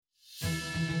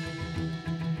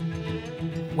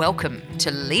Welcome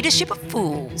to Leadership of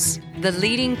Fools, the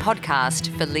leading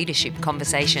podcast for leadership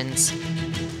conversations.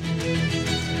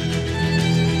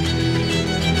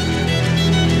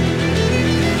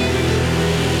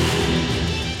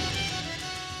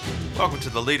 Welcome to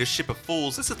the Leadership of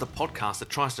Fools. This is the podcast that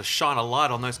tries to shine a light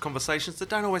on those conversations that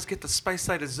don't always get the space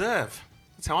they deserve.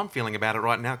 That's how I'm feeling about it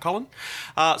right now, Colin.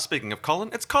 Speaking of Colin,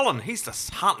 it's Colin. He's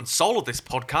the heart and soul of this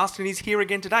podcast, and he's here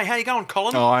again today. How you going,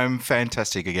 Colin? Oh, I'm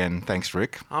fantastic again. Thanks,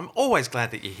 Rick. I'm always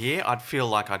glad that you're here. I'd feel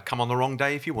like I'd come on the wrong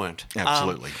day if you weren't.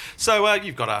 Absolutely. So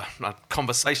you've got a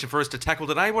conversation for us to tackle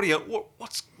today.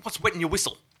 What's wetting your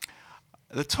whistle?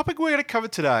 The topic we're going to cover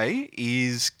today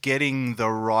is getting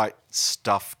the right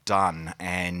stuff done.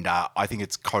 And I think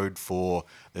it's code for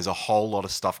there's a whole lot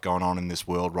of stuff going on in this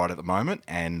world right at the moment.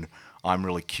 And I'm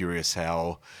really curious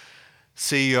how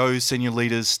CEOs, senior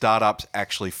leaders, startups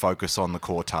actually focus on the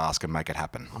core task and make it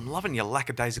happen. I'm loving your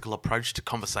lackadaisical approach to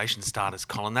conversation starters,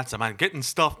 Colin. That's amazing. Getting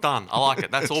stuff done. I like it.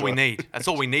 That's all we need. That's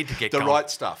all we need to get The going. right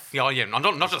stuff. Yeah,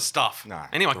 not just stuff. No,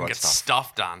 Anyone the can right get stuff.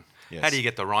 stuff done. Yes. How do you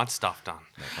get the right stuff done?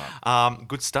 That's right.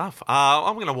 Good stuff.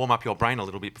 I'm going to warm up your brain a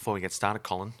little bit before we get started,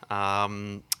 Colin.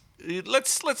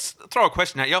 Let's throw a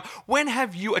question at you. When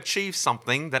have you achieved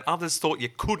something that others thought you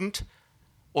couldn't,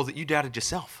 or that you doubted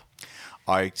yourself?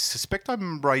 I suspect I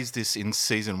raised this in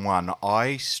season 1.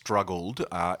 I struggled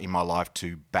in my life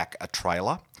to back a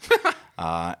trailer.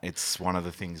 It's one of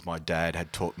the things my dad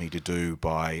had taught me to do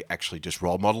by actually just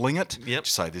role modelling it. Yep.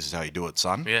 Just say, this is how you do it,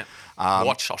 son. Yeah.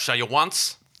 Watch, I'll show you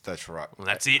once. That's right. Well,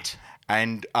 that's it.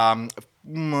 And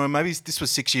maybe this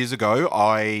was 6 years ago,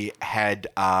 I had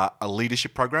a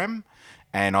leadership program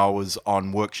and I was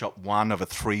on workshop 1 of a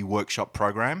 3-workshop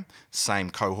program, same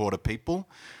cohort of people.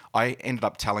 I ended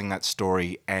up telling that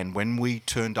story, and when we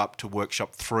turned up to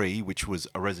workshop 3, which was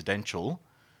a residential,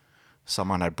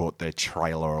 someone had brought their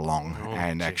trailer along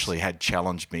and actually had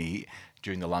challenged me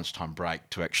during the lunchtime break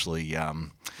to actually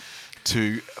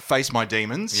to face my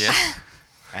demons. Yeah.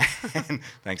 And,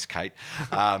 thanks, Kate.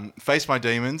 Face my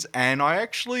demons, and I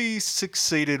actually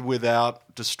succeeded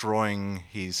without destroying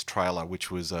his trailer,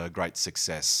 which was a great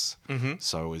success. Mm-hmm.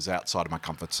 So it was outside of my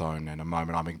comfort zone and a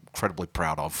moment I'm incredibly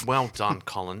proud of. Well done,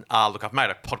 Colin. Look, I've made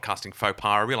a podcasting faux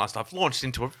pas. I realised I've launched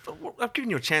into I've given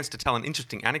you a chance to tell an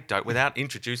interesting anecdote without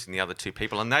introducing the other two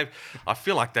people, and I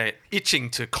feel like they're itching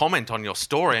to comment on your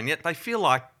story, and yet they feel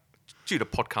like, due to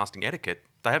podcasting etiquette,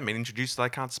 they haven't been introduced, so they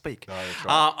can't speak. No, that's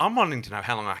right. I'm wanting to know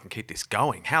how long I can keep this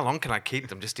going. How long can I keep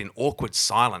them just in awkward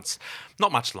silence?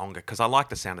 Not much longer, because I like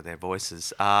the sound of their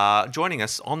voices. Joining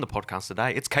us on the podcast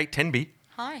today, it's Kate Tenby.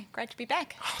 Hi, great to be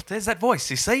back. Oh, there's that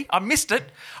voice, you see? I missed it.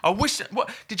 I wish...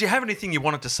 Did you have anything you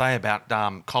wanted to say about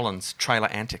Colin's trailer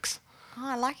antics? Oh,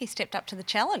 I like he stepped up to the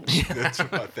challenge. That's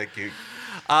right, thank you.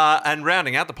 And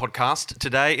rounding out the podcast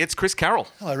today, it's Chris Carroll.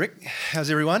 Hello, Rick. How's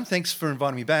everyone? Thanks for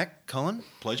inviting me back, Colin.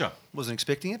 Pleasure. Wasn't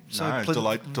expecting it.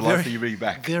 Delight for you to be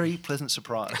back. Very pleasant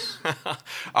surprise.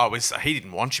 He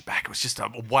didn't want you back. It was just a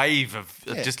wave of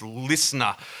just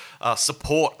listener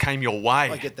support came your way.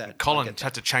 I get that. Colin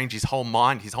had to change his whole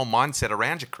mindset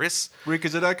around you, Chris. Rick,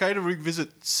 is it okay to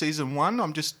revisit season 1?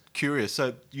 I'm just curious.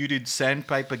 So you did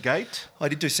Sandpaper Gate? I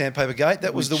did do Sandpaper Gate.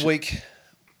 That was the week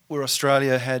where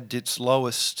Australia had its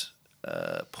lowest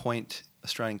point.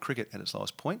 Australian cricket had its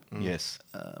lowest point. Yes.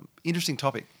 Interesting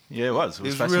topic. Yeah, it was. It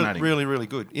was really, fascinating. really, really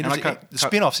good. The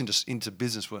spin-offs into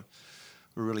business were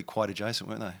really quite adjacent,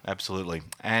 weren't they? Absolutely.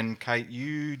 And Kate,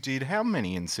 you did how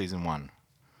many in season 1?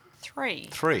 3.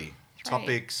 3.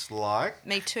 Topics like...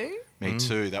 Me too. Me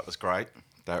too. That was great.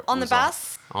 On the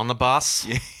bus. On the bus.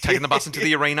 Yeah. Taking the bus into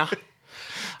the arena.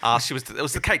 It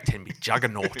was the Kate Tenby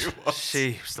juggernaut.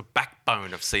 She was the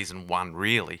backbone of season 1,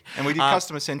 really. And we did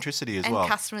customer centricity as well. And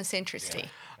customer centricity.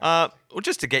 Well,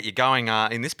 just to get you going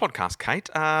in this podcast, Kate,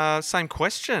 same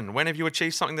question. When have you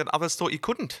achieved something that others thought you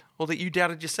couldn't, or that you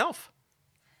doubted yourself?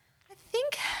 I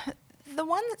think the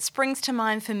one that springs to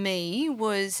mind for me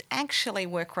was actually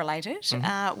work-related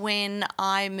when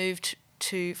I moved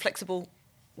to flexible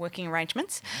working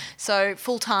arrangements. So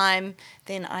full-time,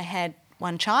 then I had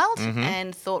one child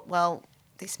and thought, well,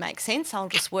 this makes sense. I'll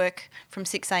just work from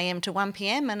 6 a.m. to 1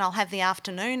 p.m. and I'll have the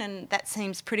afternoon, and that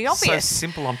seems pretty obvious. So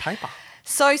simple on paper.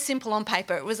 So simple on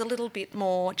paper. It was a little bit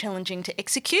more challenging to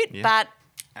execute, but...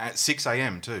 At 6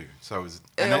 a.m. too, so it was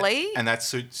early. And that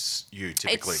suits you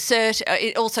typically.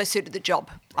 It also suited the job.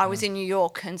 I was in New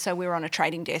York, and so we were on a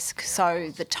trading desk,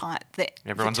 so the time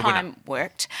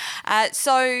worked.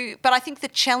 But I think the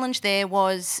challenge there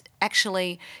was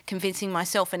actually convincing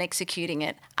myself and executing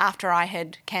it after I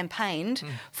had campaigned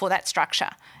for that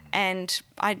structure, and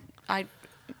I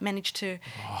managed to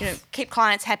keep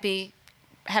clients happy,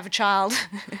 have a child,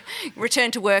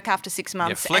 return to work after 6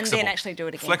 months, and then actually do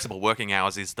it again. Flexible working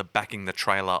hours is the backing the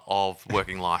trailer of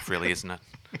working life, really, isn't it?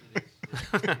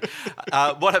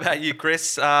 What about you,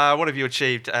 Chris? What have you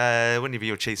achieved? When have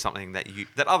you achieved something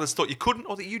that others thought you couldn't,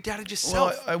 or that you doubted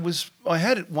yourself? Well, I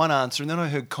had one answer, and then I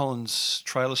heard Colin's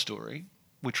trailer story,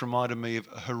 which reminded me of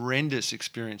a horrendous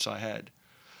experience I had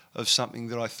of something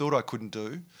that I thought I couldn't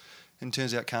do, and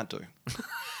turns out can't do.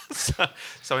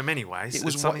 So in many ways,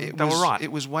 They were right.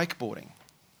 It was wakeboarding.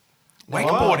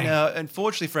 Wakeboarding. Now,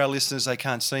 unfortunately for our listeners, they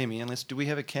can't see me. Do we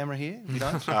have a camera here? We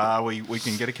don't. We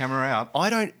can get a camera out. I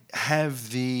don't have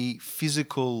the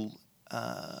physical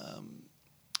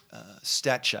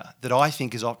stature that I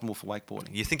think is optimal for wakeboarding.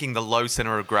 You're thinking the low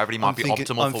centre of gravity might be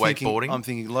optimal for wakeboarding? I'm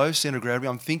thinking low centre of gravity.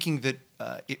 I'm thinking that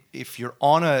if you're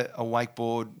on a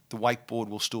wakeboard, the wakeboard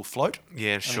will still float.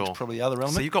 Yeah, And sure. it's probably the other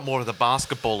element. So you've got more of the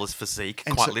basketballer's physique,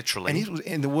 literally.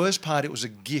 And the worst part, it was a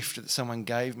gift that someone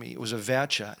gave me. It was a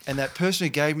voucher. And that person who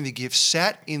gave me the gift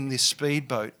sat in this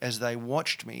speedboat as they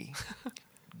watched me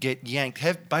get yanked,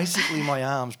 have basically my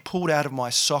arms pulled out of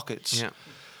my sockets. Yeah.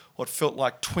 What felt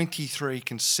like 23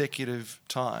 consecutive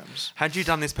times. Had you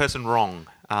done this person wrong?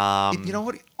 You know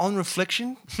what? On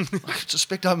reflection, I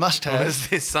suspect I must have. Was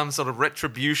this some sort of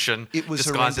retribution disguised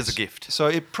horrendous. as a gift? So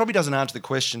it probably doesn't answer the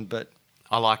question, but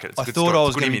I like it. It's a I good thought story. I It's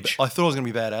was a good going image. to. I thought I was going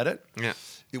to be bad at it. Yeah.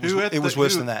 It was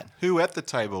worse than that. Who at the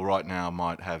table right now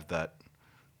might have that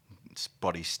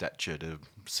body stature to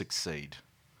succeed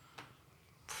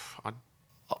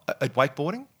At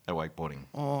wakeboarding? at wakeboarding?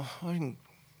 Oh, I think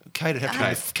Kate would have to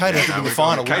be in the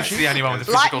final. wouldn't Kate's she? the only one with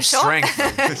the Light physical and short.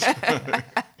 strength.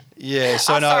 Yeah.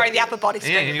 So no. Sorry, the upper body Yeah,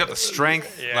 strength. you got the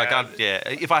strength.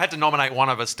 If I had to nominate one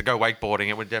of us to go wakeboarding,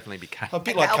 it would definitely be Kate. A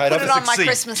bit like I'll Kate. put I it on my Succeed-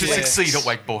 Christmas to list. succeed at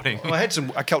wakeboarding. Well, I had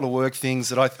a couple of work things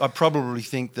that I probably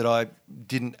think that I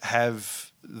didn't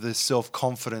have the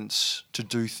self-confidence to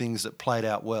do things that played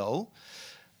out well.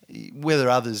 Whether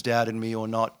others doubted me or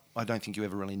not, I don't think you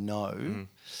ever really know.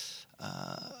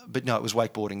 But no, it was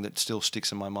wakeboarding that still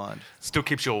sticks in my mind. Still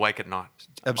keeps you awake at night.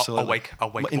 Absolutely.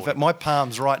 Awake. In fact, my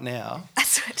palms right now.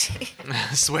 That's what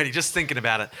Sweaty, just thinking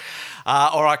about it.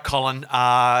 All right, Colin,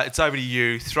 it's over to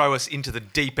you. Throw us into the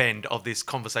deep end of this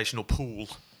conversational pool.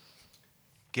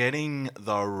 Getting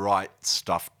the right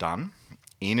stuff done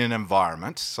in an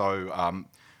environment. So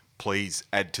please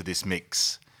add to this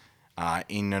mix.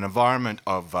 In an environment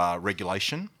of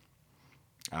regulation,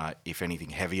 if anything,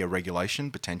 heavier regulation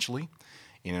potentially.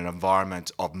 In an environment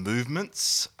of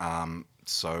movements,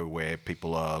 so where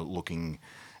people are looking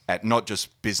at not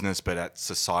just business but at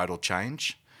societal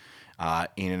change.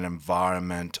 In an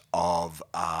environment of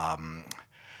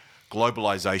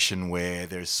globalization where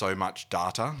there's so much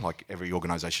data, like every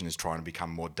organization is trying to become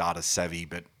more data savvy,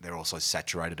 but they're also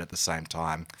saturated at the same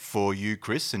time. For you,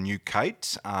 Chris, and you,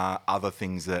 Kate, other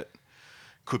things that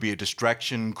could be a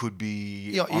distraction, could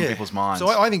be on people's minds. So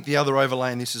I think the other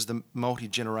overlay in this is the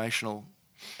multi-generational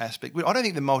aspect. I don't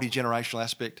think the multi-generational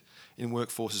aspect in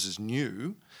workforces is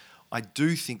new. I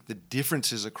do think the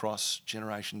differences across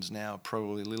generations now are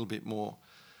probably a little bit more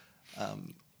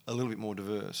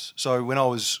diverse. So when I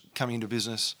was coming into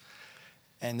business,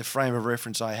 and the frame of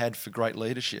reference I had for great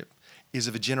leadership is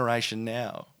of a generation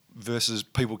now versus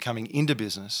people coming into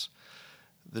business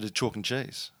that are chalk and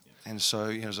cheese. And so,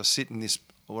 as I sit in this,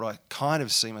 what I kind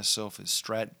of see myself as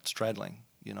straddling.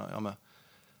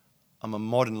 I'm a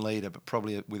modern leader, but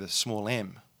probably with a small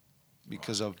m,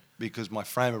 because my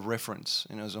frame of reference,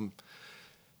 as I'm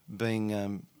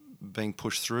being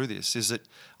pushed through this, is that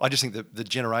I just think that the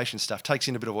generation stuff takes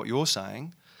in a bit of what you're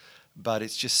saying, but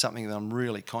it's just something that I'm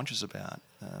really conscious about.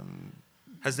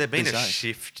 Has there been these a days.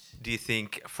 shift, do you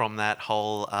think, from that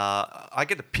whole... I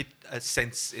get a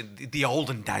sense in the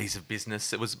olden days of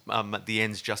business, it was the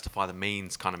ends justify the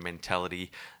means kind of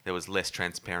mentality. There was less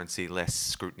transparency, less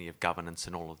scrutiny of governance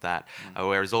and all of that.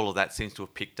 Whereas all of that seems to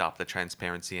have picked up, the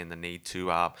transparency and the need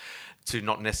to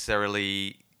not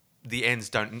necessarily... The ends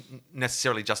don't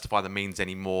necessarily justify the means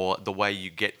anymore. The way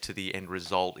you get to the end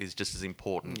result is just as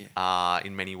important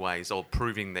in many ways, or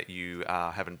proving that you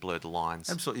haven't blurred the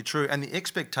lines. Absolutely true. And the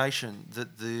expectation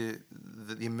that the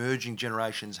emerging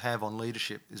generations have on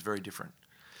leadership is very different.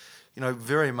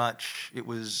 Very much it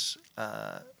was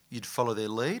you'd follow their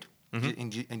lead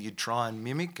and you'd try and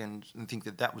mimic and think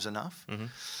that was enough.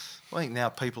 I think now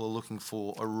people are looking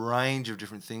for a range of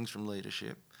different things from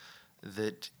leadership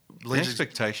that The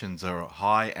expectations are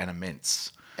high and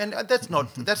immense. and that's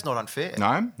not unfair.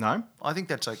 No. I think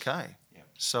that's okay. Yeah.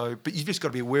 So, but you've just got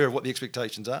to be aware of what the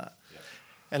expectations are. Yeah.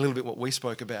 And a little bit what we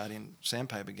spoke about in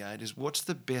Sandpaper Gate is what's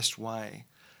the best way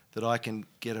that I can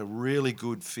get a really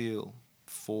good feel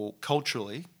for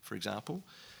culturally, for example,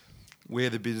 where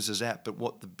the business is at, but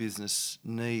what the business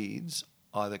needs,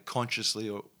 either consciously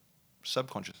or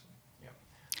subconsciously.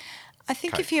 I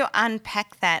think Okay. if you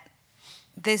unpack that,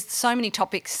 there's so many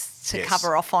topics to Yes.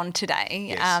 cover off on today.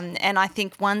 Yes. And I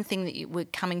think one thing that we're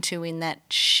coming to in that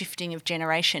shifting of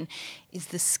generation is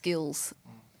the skills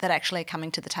that actually are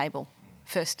coming to the table.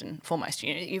 First and foremost,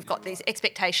 you've got these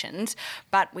expectations,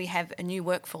 but we have a new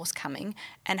workforce coming,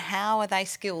 and how are they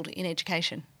skilled in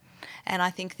education? And I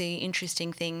think the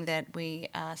interesting thing that we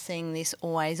are seeing this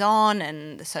always on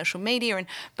and the social media,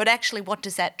 but actually what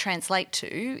does that translate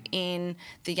to in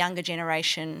the younger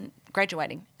generation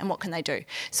graduating, and what can they do?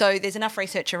 So there's enough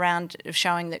research around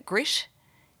showing that grit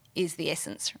is the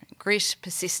essence. Grit,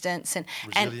 persistence, and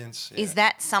Resilience, is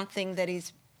that something that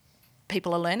is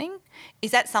people are learning?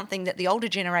 Is that something that the older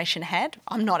generation had?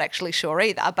 I'm not actually sure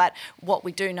either, but what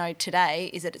we do know today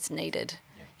is that it's needed.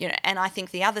 And I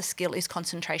think the other skill is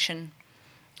concentration.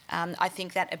 I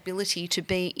think that ability to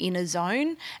be in a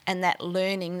zone and that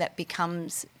learning that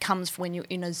comes when you're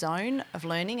in a zone of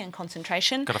learning and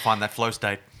concentration. Got to find that flow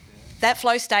state. That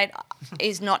flow state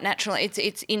is not natural.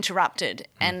 It's interrupted,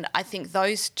 and I think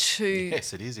those two.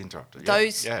 Yes, it is interrupted.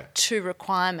 Those two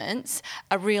requirements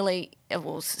are really,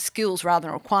 skills rather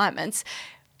than requirements.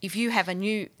 If you have a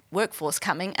new workforce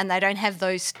coming and they don't have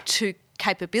those two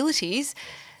capabilities,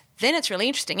 then it's really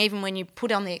interesting, even when you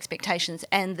put on the expectations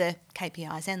and the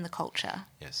KPIs and the culture.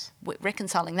 Yes.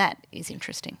 Reconciling that is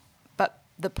interesting. But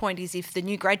the point is, if the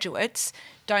new graduates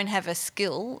don't have a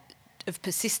skill of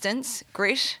persistence,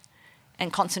 grit,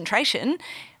 and concentration,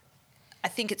 I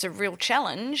think it's a real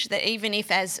challenge that even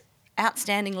if as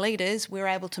outstanding leaders we're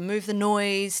able to move the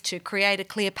noise, to create a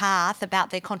clear path about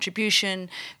their contribution,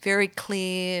 very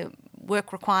clear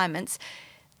work requirements,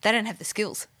 they don't have the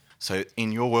skills. So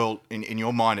in your world, in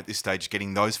your mind at this stage,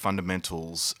 getting those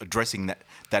fundamentals, addressing that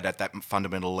at that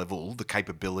fundamental level, the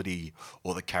capability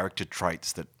or the character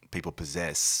traits that people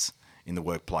possess in the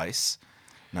workplace,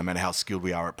 no matter how skilled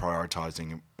we are at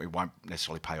prioritising, it won't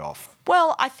necessarily pay off.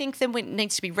 Well, I think then it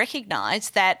needs to be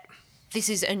recognised that this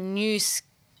is a new,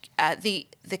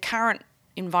 the current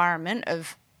environment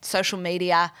of social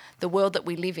media, the world that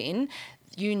we live in,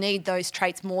 you need those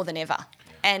traits more than ever.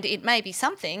 And it may be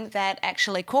something that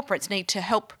actually corporates need to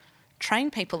help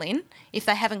train people in if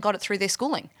they haven't got it through their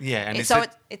schooling. Yeah, and so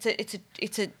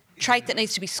it's a trait that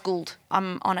needs to be schooled.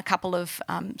 I'm on a couple of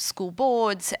school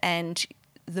boards, and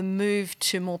the move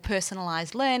to more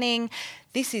personalised learning,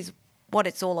 this is what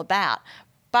it's all about.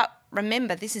 But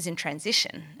remember, this is in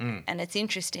transition, and it's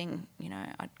interesting,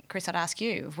 Chris, I'd ask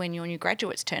you, when your new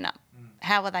graduates turn up,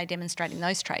 how are they demonstrating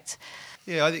those traits?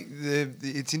 Yeah, I think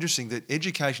it's interesting that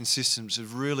education systems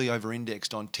have really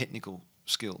over-indexed on technical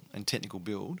skill and technical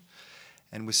build.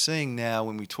 And we're seeing now,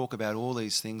 when we talk about all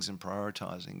these things and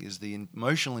prioritising, is the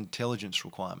emotional intelligence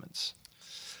requirements.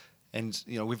 And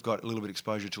we've got a little bit of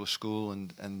exposure to a school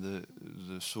and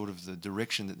the sort of the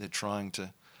direction that they're trying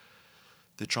to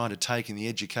take in the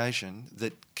education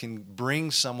that can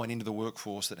bring someone into the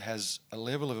workforce that has a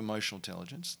level of emotional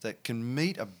intelligence that can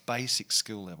meet a basic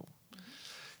skill level.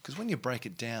 Because when you break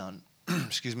it down,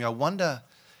 I wonder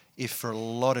if for a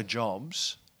lot of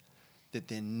jobs that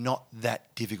they're not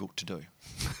that difficult to do.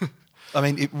 I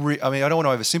mean, I don't want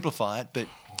to oversimplify it, but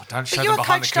Don't show them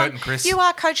behind the curtain, Chris. You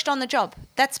are coached on the job.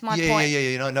 That's my point.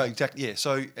 Yeah. No, exactly. Yeah.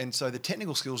 So the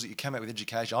technical skills that you come out with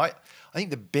education, I think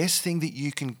the best thing that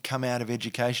you can come out of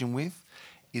education with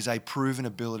is a proven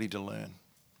ability to learn.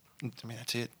 I mean,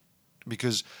 that's it.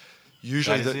 Because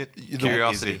usually That is it.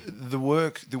 Curiosity. the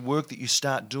work that you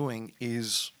start doing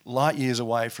is light years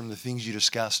away from the things you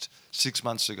discussed 6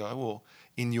 months ago or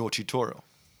in your tutorial.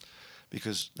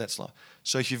 Because that's life.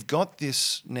 So if you've got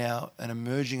this now, an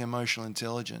emerging emotional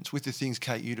intelligence with the things,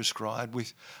 Kate, you described,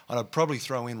 and I'd probably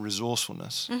throw in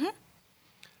resourcefulness,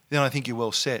 then I think you're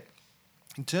well set.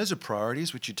 In terms of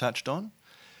priorities, which you touched on,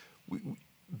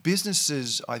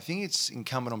 businesses, I think it's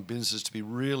incumbent on businesses to be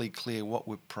really clear what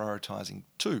we're prioritising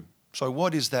to. So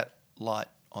what is that light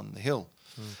on the hill?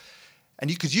 And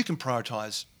because you can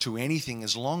prioritise to anything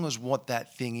as long as what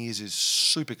that thing is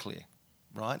super clear,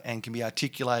 right, and can be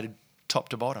articulated top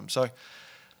to bottom. So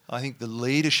I think the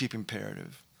leadership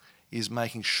imperative is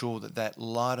making sure that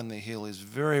light on the hill is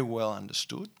very well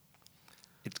understood.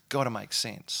 It's got to make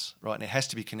sense, right? And it has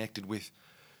to be connected with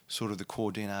sort of the core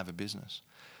DNA of a business.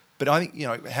 But I think,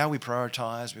 how we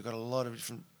prioritise, we've got a lot of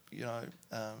different,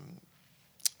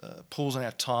 pulls on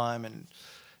our time, and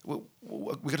we've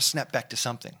got to snap back to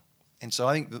something. And so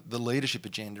I think the leadership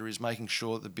agenda is making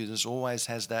sure that the business always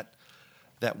has that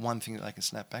one thing that they can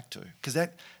snap back to, because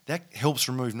that helps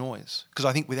remove noise. Because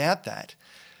I think without that,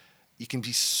 you can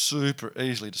be super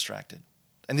easily distracted.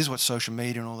 and this is what social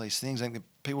media and all these things, I think the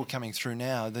people coming through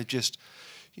now, they're just,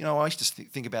 I used to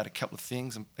think about a couple of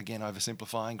things, and again,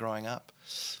 oversimplifying growing up,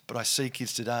 but I see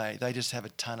kids today, they just have a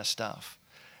ton of stuff,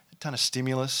 a ton of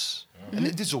stimulus, and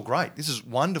this is all great. This is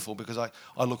wonderful because I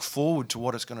look forward to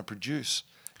what it's going to produce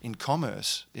in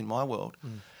commerce in my world.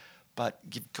 But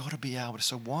you've got to be able to,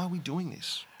 so why are we doing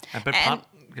this?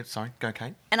 Sorry, go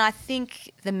Kate. And I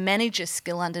think the manager's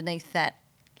skill underneath that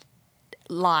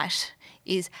light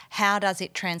is how does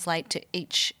it translate to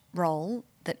each role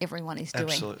that everyone is doing.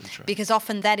 Absolutely true. Because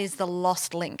often that is the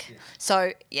lost link. Yes.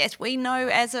 So, yes, we know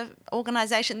as an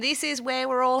organisation this is where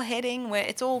we're all heading, where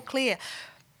it's all clear.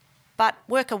 But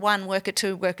worker 1, worker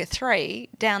 2, worker 3,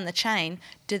 down the chain,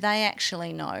 do they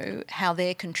actually know how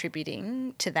they're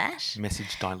contributing to that?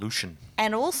 Message dilution.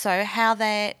 And also how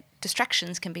their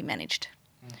distractions can be managed.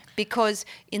 Because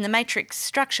in the matrix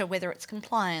structure, whether it's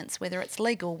compliance, whether it's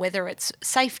legal, whether it's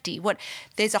safety,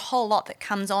 there's a whole lot that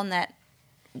comes on that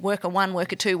worker 1,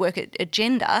 worker 2, worker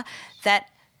agenda that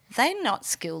they're not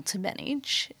skilled to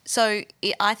manage. So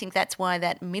I think that's why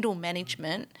that middle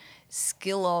management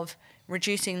skill of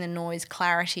reducing the noise,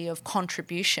 clarity of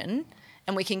contribution,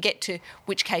 and we can get to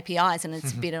which KPIs, and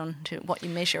it's a bit on to what you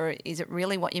measure. Is it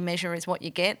really what you measure is what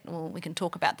you get? Well, we can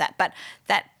talk about that. But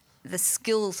the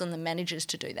skills and the managers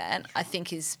to do that, I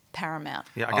think, is paramount.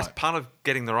 Yeah, I guess part of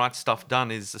getting the right stuff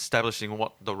done is establishing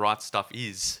what the right stuff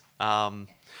is,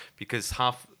 because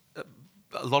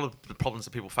a lot of the problems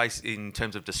that people face in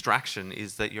terms of distraction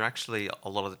is that you're actually a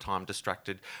lot of the time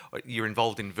distracted. You're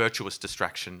involved in virtuous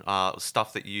distraction,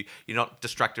 stuff that you're not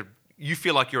distracted. You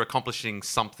feel like you're accomplishing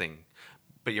something,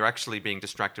 but you're actually being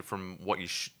distracted from what you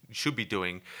should be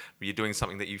doing. You're doing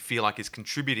something that you feel like is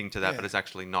contributing to that, but it's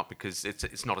actually not because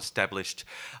it's not established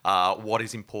what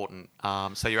is important.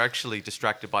 So you're actually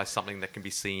distracted by something that can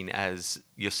be seen as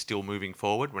you're still moving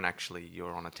forward when actually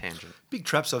you're on a tangent. Big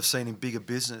traps I've seen in bigger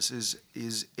business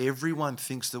is everyone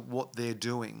thinks that what they're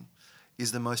doing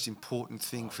is the most important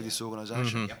thing for this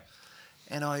organisation. Yep.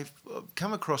 And I've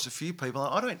come across a few people,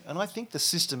 and I think the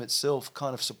system itself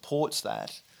kind of supports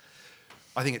that.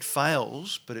 I think it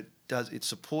fails, but it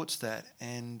supports that,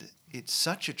 and it's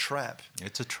such a trap.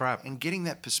 It's a trap. And getting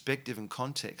that perspective and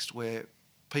context where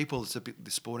people, it's a bit the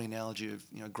sporting analogy of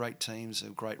great teams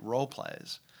of great role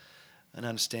players, and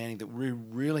understanding that we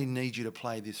really need you to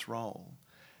play this role,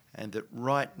 and that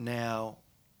right now,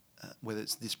 whether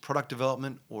it's this product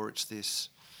development or it's this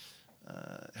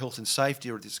health and safety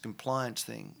or this compliance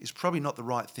thing, is probably not the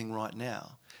right thing right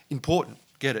now. Important,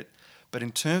 get it. But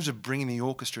in terms of bringing the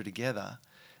orchestra together,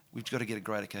 we've got to get a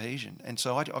greater cohesion. And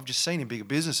so I've just seen in bigger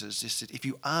businesses, just that if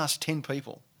you ask 10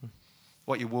 people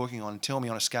what you're working on and tell me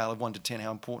on a scale of 1 to 10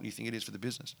 how important you think it is for the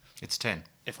business. It's 10.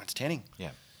 Everyone's 10ing.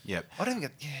 Yeah. I don't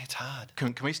think it's hard.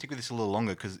 Can we stick with this a little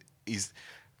longer? Because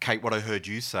Kate, what I heard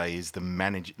you say is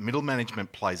middle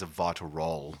management plays a vital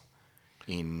role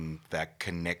in that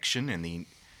connection and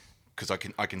because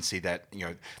I can see that,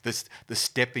 the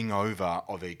stepping over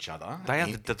of each other. They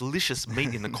are the delicious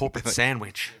meat in the corporate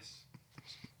sandwich.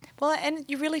 Well, and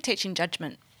you're really teaching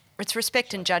judgment. It's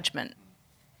respect and judgment.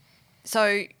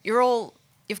 So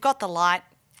you've got the light,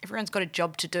 everyone's got a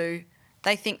job to do,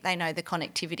 they think they know the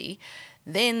connectivity,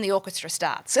 then the orchestra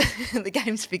starts, the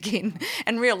games begin,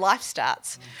 and real life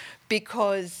starts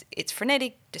because it's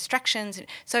frenetic, distractions.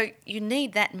 So you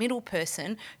need that middle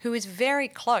person who is very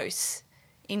close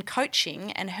in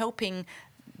coaching and helping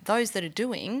those that are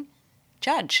doing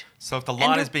judge. So if the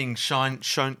light is being shined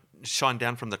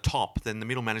down from the top, then the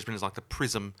middle management is like the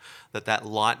prism that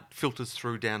light filters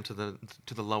through down to the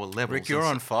lower levels. Rick, you're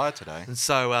on fire today. And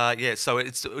so so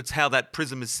it's how that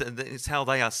prism is. It's how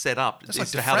they are set up. That's like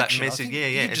to how that diffraction. message.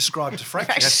 You described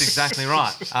diffraction. That's exactly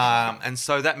right. And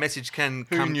so that message can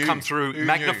come through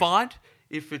magnified.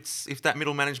 If that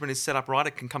middle management is set up right,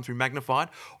 it can come through magnified,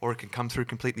 or it can come through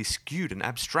completely skewed and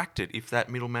abstracted if that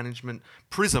middle management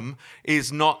prism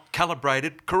is not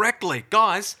calibrated correctly.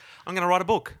 Guys, I'm going to write a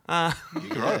book. You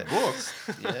can write a book.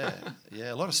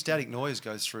 Yeah. A lot of static noise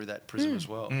goes through that prism as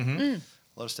well. A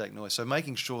lot of static noise. So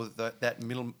making sure that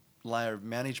middle layer of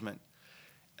management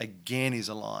again is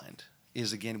aligned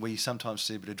is again where you sometimes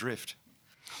see a bit of drift.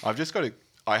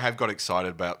 I have got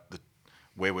excited about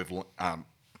where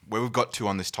we've got to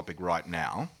on this topic right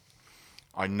now.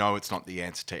 I know it's not the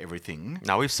answer to everything.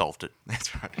 No, we've solved it.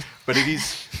 That's right. But it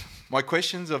is my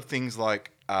questions of things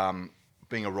like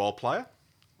being a role player,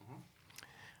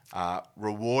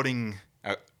 rewarding,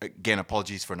 again,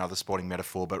 apologies for another sporting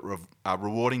metaphor, but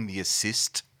rewarding the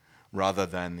assist rather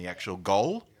than the actual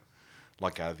goal.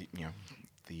 Like,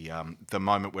 the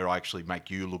moment where I actually make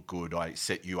you look good, I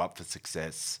set you up for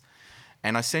success.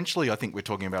 And essentially, I think we're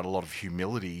talking about a lot of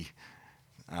humility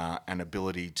an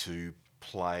ability to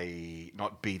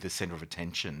not be the centre of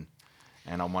attention.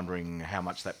 And I'm wondering how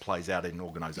much that plays out in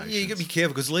organisations. Yeah, you got to be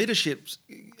careful because leaderships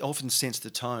often sense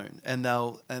the tone, and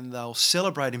they'll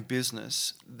celebrate in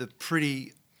business the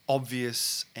pretty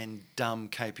obvious and dumb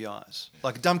KPIs.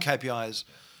 Like a dumb KPI is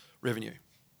revenue.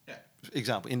 Yeah.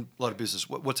 Example, in a lot of business,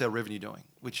 what's our revenue doing?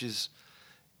 Which is,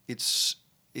 it's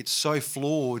so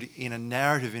flawed in a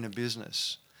narrative in a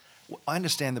business. I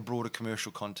understand the broader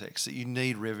commercial context that you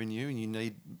need revenue and you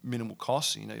need minimal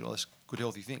costs and you need all those good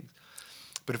healthy things.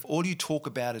 But if all you talk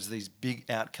about is these big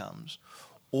outcomes,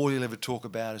 all you'll ever talk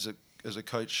about as a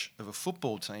coach of a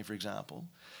football team, for example,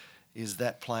 is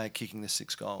that player kicking the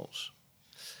 6 goals.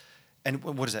 And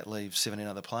what does that leave 17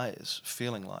 other players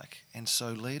feeling like? And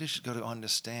so leaders have got to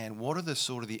understand what are the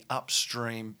sort of the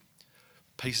upstream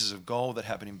pieces of gold that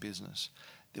happen in business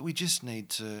that we just need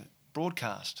to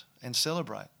broadcast and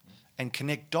celebrate and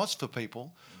connect dots for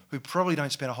people who probably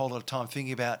don't spend a whole lot of time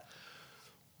thinking about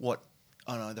what,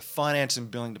 I don't know, the finance and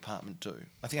billing department do.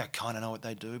 I think I kind of know what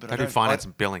they do, but They do finance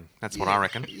and billing. That's what I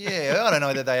reckon. Yeah, I don't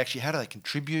know that they actually, how do they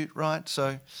contribute, right?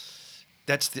 So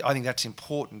I think that's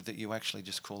important that you actually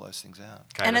just call those things out.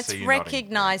 Okay, And I it's see you nodding.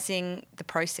 recognising the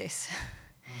process.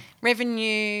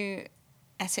 Revenue,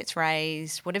 assets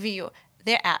raised,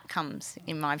 they're outcomes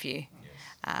in my view.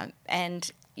 And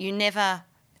you never,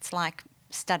 it's like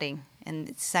studying, and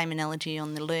it's the same analogy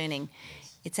on the learning.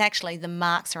 It's actually the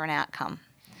marks are an outcome.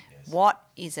 What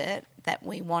is it that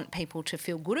we want people to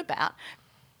feel good about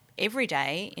every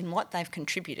day in what they've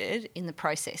contributed in the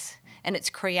process? And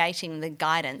it's creating the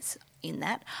guidance in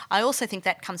that. I also think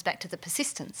that comes back to the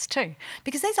persistence too,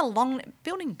 because these are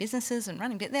building businesses and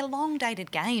running, they're long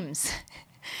dated games.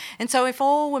 And so if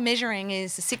all we're measuring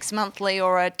is a 6-monthly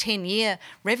or a 10-year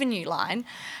revenue line,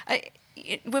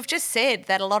 we've just said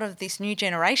that a lot of this new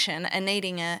generation are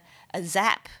needing a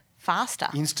zap faster.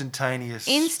 Instantaneous.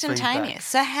 Feedback.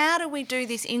 So how do we do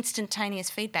this instantaneous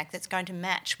feedback that's going to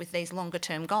match with these longer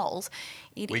term goals?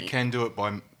 We can do it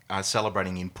by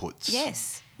celebrating inputs.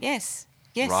 Yes.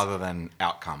 Rather than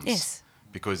outcomes. Yes.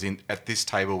 Because at this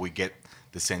table we get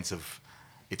the sense of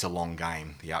it's a long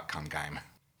game, the outcome game.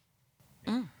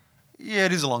 Yeah,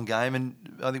 it is a long game, and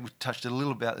I think we've touched a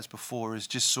little about this before, is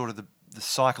just sort of the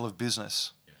cycle of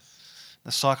business. Yes.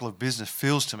 The cycle of business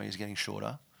feels to me is getting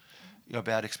shorter,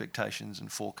 about expectations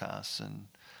and forecasts. And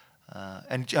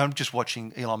I'm just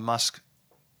watching Elon Musk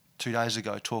 2 days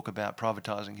ago talk about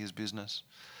privatising his business,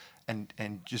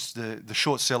 and just the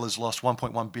short sellers lost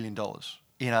 $1.1 billion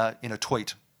in a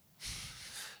tweet.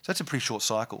 So that's a pretty short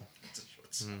cycle.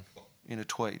 In a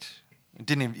tweet. I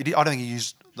don't think he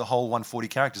used the whole 140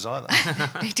 characters either.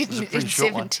 He didn't in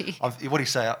 70. What do you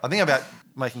say? I think about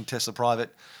making Tesla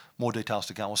private, more details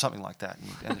to come, or something like that,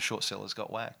 and the short sellers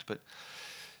got whacked. But,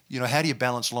 how do you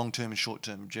balance long-term and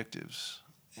short-term objectives?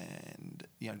 And,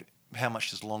 how much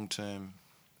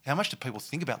do people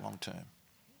think about long-term?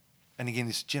 And again,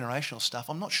 this generational stuff,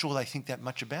 I'm not sure they think that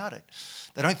much about it.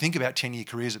 They don't think about 10-year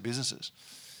careers at businesses.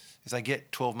 If they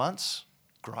get 12 months,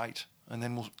 great. And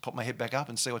then we'll pop my head back up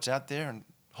and see what's out there and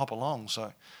hop along.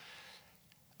 So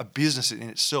a business in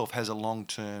itself has a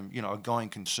long-term, a going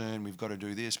concern, we've got to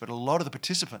do this. But a lot of the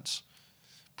participants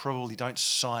probably don't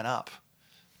sign up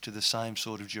to the same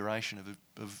sort of duration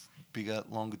of bigger,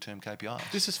 longer-term KPIs.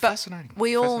 This is fascinating.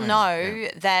 We all know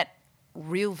that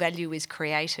real value is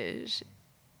created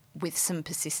with some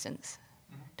persistence.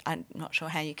 I'm not sure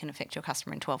how you can affect your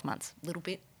customer in 12 months. A little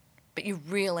bit. But you're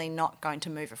really not going to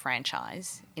move a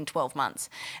franchise in 12 months.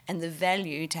 And the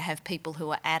value to have people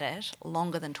who are at it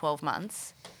longer than 12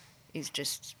 months is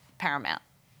just paramount.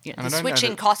 The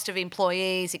switching cost of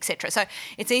employees, etc. So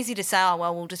it's easy to say,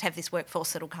 we'll just have this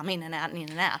workforce that'll come in and out and in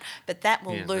and out. But that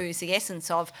will lose the essence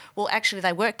of, actually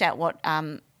they worked out what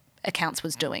accounts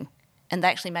was doing. And they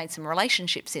actually made some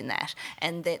relationships in that.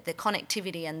 And the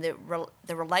connectivity and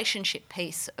the relationship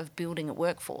piece of building a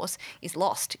workforce is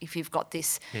lost if you've got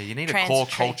this. Yeah, you need a core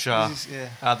culture.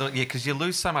 Because you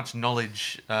lose so much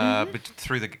knowledge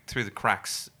through the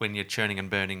cracks when you're churning and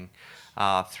burning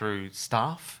through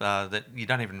staff that you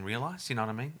don't even realise. You know what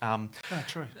I mean?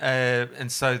 True.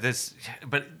 And so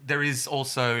there is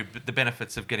also the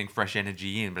benefits of getting fresh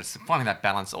energy in, but it's finding that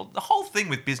balance. The whole thing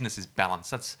with business is balance.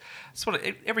 That's what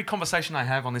every conversation I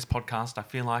have on this podcast, I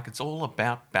feel like it's all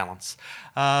about balance.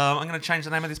 I'm going to change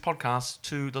the name of this podcast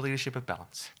to The Leadership of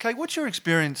Balance. Okay, what's your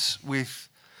experience with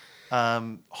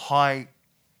high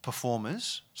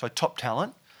performers, so top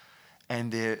talent,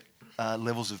 and their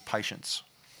levels of patience?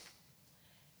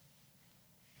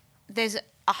 There's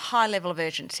a high level of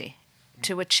urgency.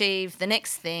 to achieve the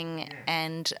next thing.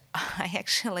 And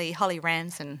Holly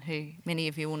Ramson, who many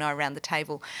of you will know around the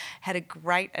table, had a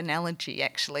great analogy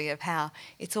actually of how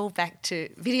it's all back to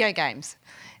video games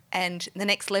and the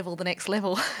next level.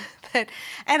 And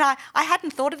I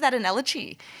hadn't thought of that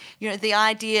analogy. The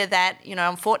idea that,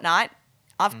 on Fortnite,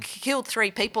 I've killed 3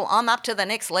 people, I'm up to the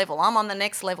next level, I'm on the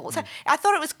next level. So I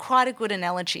thought it was quite a good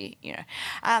analogy,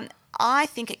 I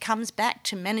think it comes back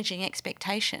to managing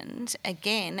expectations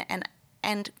again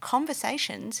and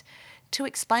conversations to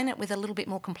explain it with a little bit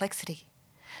more complexity.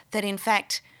 That in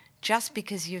fact, just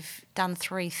because you've done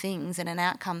 3 things and an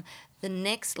outcome, the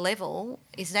next level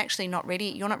is actually not ready.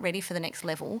 You're not ready for the next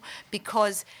level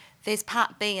because there's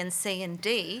part B and C and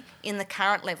D in the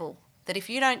current level. That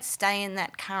if you don't stay in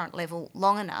that current level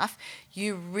long enough,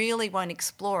 you really won't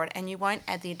explore it and you won't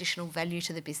add the additional value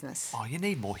to the business. Oh, you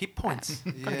need more hit points.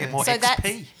 Got to get more So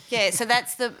XP. so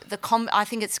that's I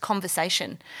think it's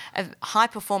conversation of high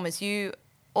performers. You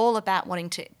all about wanting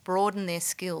to broaden their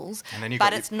skills, And then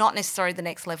but it's not necessarily the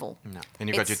next level. No. And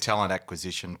you've got your talent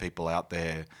acquisition people out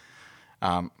there,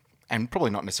 and probably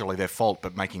not necessarily their fault,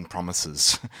 but making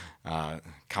promises.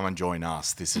 Come and join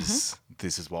us. This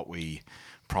is what we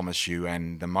promise you.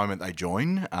 And the moment they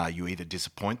join, you either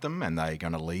disappoint them and they're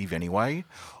going to leave anyway,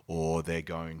 or they're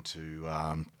going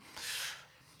to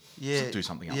do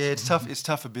something else. Yeah, it's tough. It's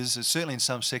tough for businesses. Certainly in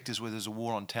some sectors where there's a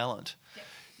war on talent.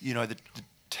 Yep. The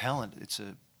talent. It's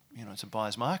a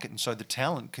buyer's market, and so the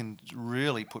talent can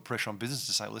really put pressure on businesses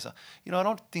to say, listen, I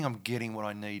don't think I'm getting what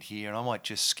I need here, and I might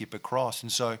just skip across.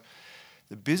 And so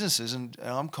the businesses, and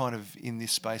I'm kind of in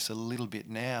this space a little bit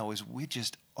now, is we're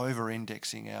just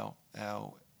over-indexing our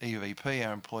EVP,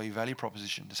 our employee value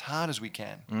proposition, as hard as we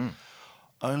can.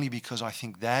 Only because I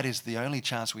think that is the only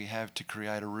chance we have to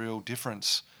create a real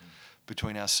difference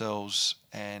between ourselves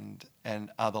and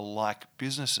other like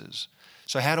businesses.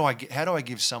 So how do I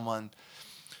give someone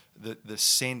the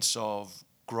sense of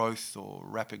growth or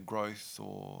rapid growth,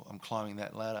 or I'm climbing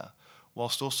that ladder,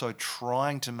 whilst also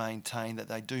trying to maintain that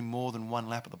they do more than one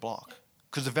lap of the block?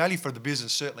 Because the value for the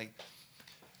business, certainly,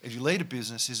 as you lead a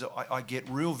business, is I get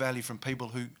real value from people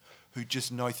who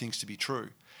just know things to be true.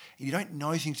 And you don't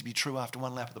know things to be true after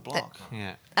one lap of the block.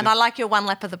 Yeah. And I like your one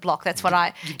lap of the block. That's what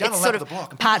You've done it's a lap sort of the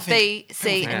block. And part people B, think, C,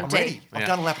 people think, and I'm D. ready. I've Yeah.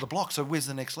 done a lap of the block, so where's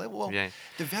the next level? Well, Yeah.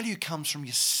 the value comes from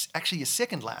your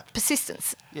second lap.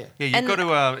 Persistence. Yeah. Yeah, you've And- got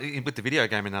to, with the video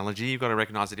game analogy, you've got to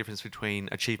recognise the difference between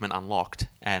achievement unlocked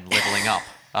and levelling up.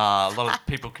 A lot of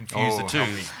people confuse the two.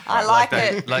 help me. I like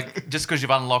that. it. Like, just because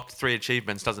you've unlocked 3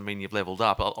 achievements doesn't mean you've leveled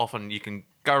up. Often you can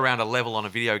go around a level on a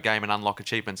video game and unlock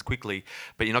achievements quickly,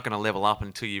 but you're not going to level up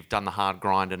until you've done the hard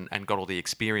grind and got all the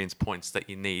experience points that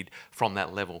you need from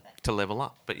that level to level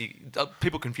up. But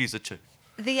people confuse the two.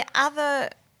 The other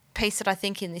piece that I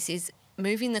think in this is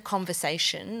moving the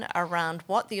conversation around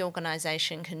what the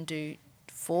organisation can do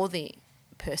for the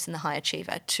person, the high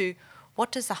achiever, to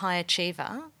what does the high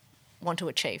achiever want to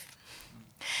achieve?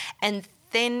 And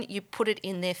then you put it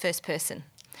in their first person.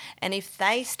 And if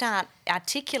they start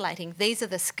articulating, these are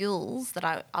the skills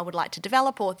that I would like to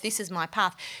develop, or this is my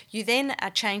path, you then are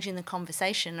changing the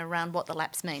conversation around what the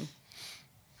laps mean.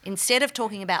 Instead of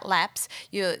talking about laps,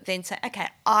 you then say, okay,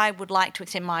 I would like to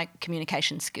extend my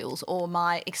communication skills or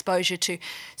my exposure to...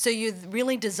 So you're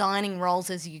really designing roles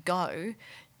as you go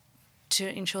to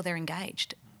ensure they're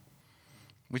engaged.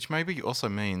 Which maybe also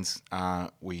means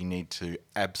we need to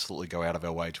absolutely go out of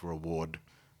our way to reward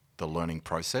the learning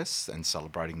process and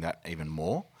celebrating that even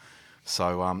more.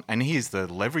 So, and here's the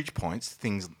leverage points,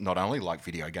 things not only like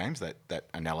video games, that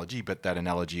analogy, but that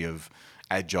analogy of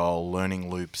agile learning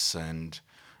loops. And,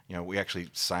 we actually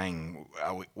saying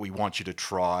we want you to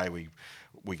try,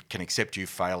 we can accept you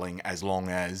failing as long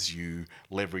as you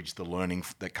leverage the learning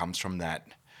that comes from that.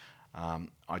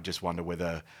 I just wonder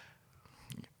whether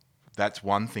that's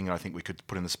one thing I think we could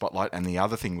put in the spotlight. And the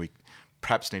other thing we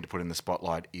perhaps need to put in the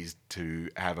spotlight is to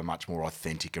have a much more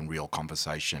authentic and real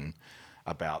conversation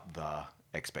about the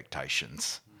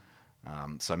expectations.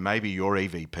 So maybe your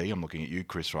EVP, I'm looking at you,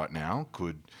 Chris, right now,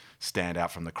 could stand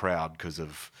out from the crowd because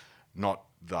of not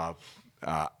the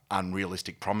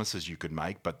unrealistic promises you could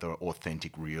make, but the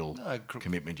authentic, real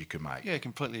commitment you could make. Yeah,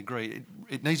 completely agree.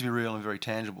 It needs to be real and very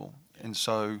tangible. And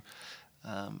so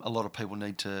a lot of people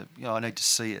need to, I need to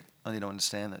see it. I need to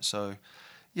understand that. So,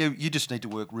 you just need to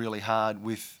work really hard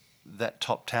with that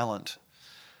top talent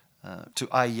to,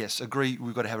 yes, agree,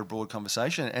 we've got to have a broad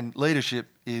conversation. And leadership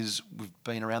is, we've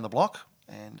been around the block.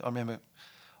 And I remember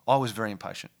I was very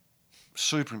impatient,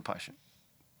 super impatient.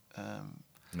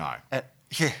 No.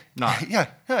 No. Yeah,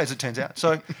 as it turns out.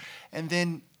 So, and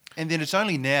then it's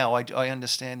only now I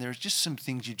understand there is just some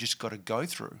things you just got to go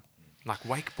through. Like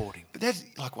wakeboarding. But that's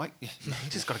like, wait, yeah, You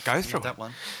just got to go through that it.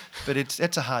 one. But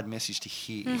that's a hard message to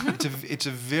hear. It's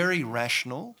a very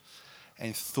rational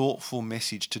and thoughtful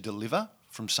message to deliver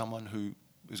from someone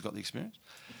who's got the experience.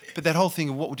 But that whole thing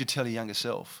of what would you tell your younger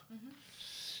self?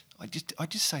 I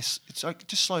just say it's like,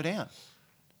 just slow down.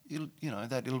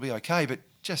 It'll be okay, but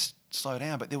just slow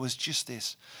down. But there was just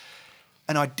this,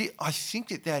 and I think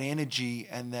that energy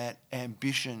and that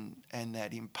ambition and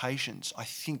that impatience, I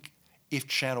think, if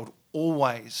channeled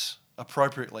always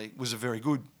appropriately, was a very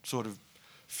good sort of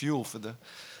fuel for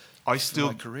I still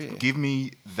my career. give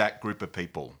me that group of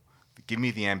people. Give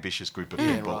me the ambitious group of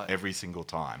people right. every single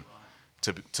time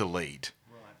to lead.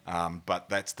 But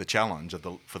that's the challenge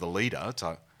for the leader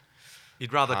to.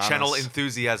 You'd rather channel Harness.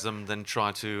 enthusiasm than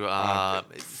try to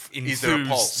is there a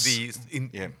pulse?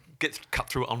 get cut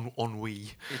through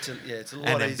ennui. It's a And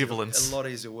lot easier. ambivalence. A lot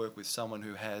easier to work with someone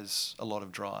who has a lot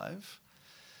of drive.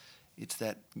 It's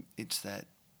that.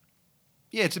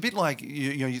 Yeah, it's a bit like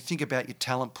you think about your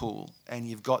talent pool, and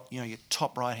you've got your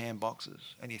top right hand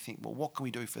boxes, and you think, well, what can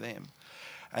we do for them?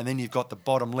 And then you've got the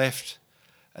bottom left,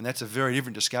 and that's a very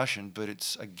different discussion. But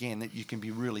it's again that you can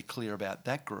be really clear about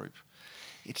that group.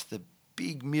 It's the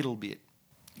big middle bit.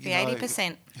 The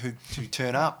 80%. Who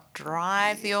turn up.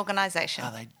 Drive the organisation.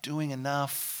 Are they doing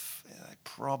enough?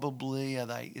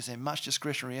 Is there much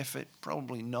discretionary effort?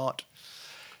 Probably not.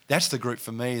 That's the group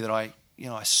for me that I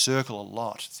circle a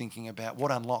lot, thinking about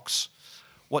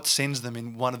what sends them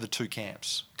in one of the two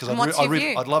camps. Because And what's your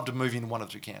view? I'd love to move in one of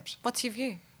the two camps. What's your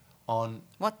view? On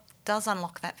What does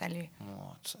unlock that value?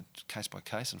 it's case by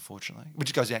case, unfortunately,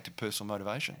 which goes out to personal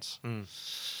motivations.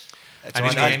 That's And why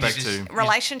in the I end, know- you just-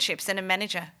 Relationships and a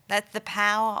manager. That's the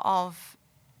power of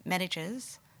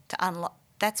managers to unlock.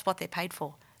 That's what they're paid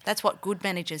for. That's what good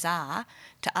managers are,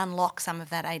 to unlock some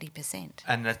of that 80%.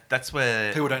 And that's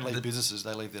where people don't leave businesses;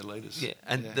 they leave their leaders. Yeah,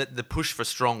 and the push for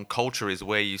strong culture is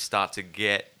where you start to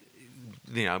get,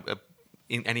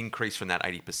 an increase from that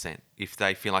 80%. If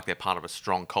they feel like they're part of a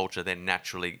strong culture, then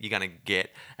naturally you're going to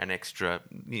get an extra.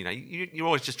 You're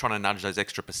always just trying to nudge those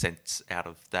extra percents out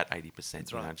of that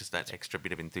 80%. right. Just that extra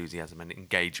bit of enthusiasm and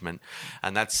engagement,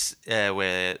 and that's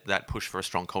where that push for a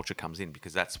strong culture comes in,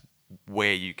 because that's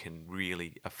where you can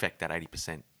really affect that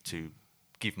 80% to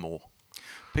give more.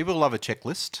 People love a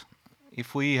checklist.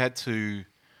 If we had to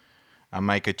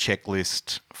make a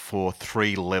checklist for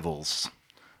 3 levels,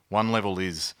 one level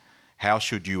is how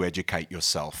should you educate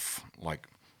yourself? Like,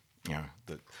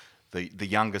 the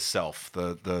younger self,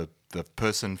 the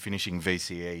person finishing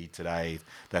VCE today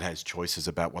that has choices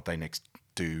about what they next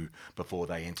do before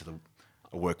they enter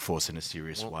a workforce in a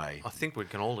serious way. I think we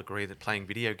can all agree that playing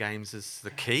video games is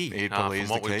the key. It probably from is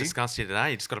what the we've key. discussed here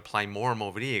today, you just got to play more and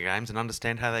more video games and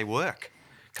understand how they work.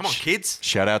 Come on, kids.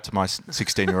 Shout out to my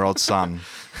 16-year-old son.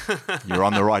 You're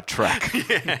on the right track.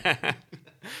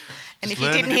 And if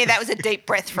you didn't hear, that was a deep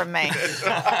breath from me.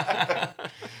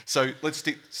 So let's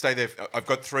stay there. I've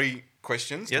got 3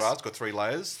 questions Yes. to ask. Got 3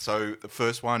 layers. So the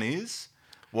first one is,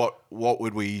 what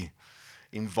would we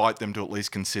invite them to at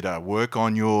least consider? Work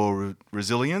on your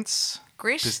resilience,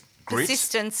 Grit,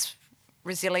 persistence,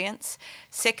 resilience.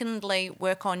 Secondly,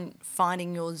 work on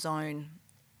finding your zone.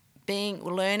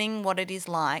 Learning what it is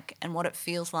like and what it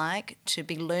feels like to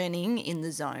be learning in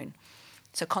the zone.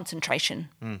 So concentration.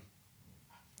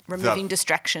 Removing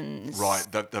distractions. Right,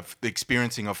 the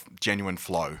experiencing of genuine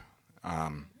flow.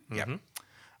 Yep.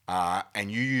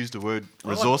 And you used the word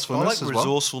resourcefulness I like as well.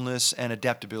 resourcefulness and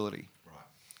adaptability.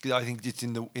 Right. I think it's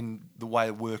in the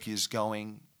way work is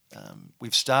going.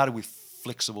 We've started with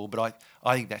flexible, but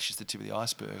I think that's just the tip of the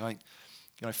iceberg. I think,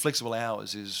 flexible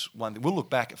hours is one thing. We'll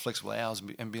look back at flexible hours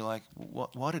and be like,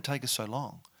 why did it take us so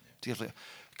long to get flexible?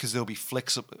 Because there'll be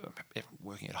flexible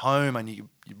working at home, and you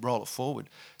roll it forward.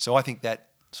 So I think that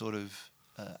sort of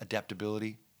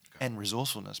adaptability and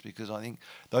resourcefulness, because I think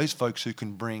those folks who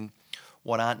can bring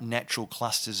what aren't natural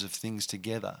clusters of things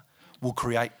together will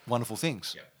create wonderful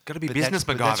things. Yep. Got to be But business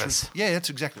that's- MacGyvers. Yeah, that's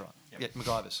exactly right. Yeah,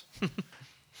 MacGyvers.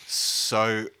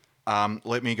 So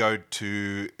let me go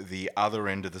to the other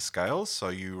end of the scale. So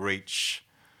you reach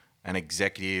an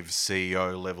executive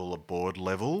CEO level, a board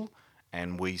level,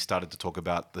 and we started to talk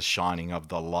about the shining of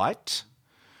the light.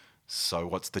 So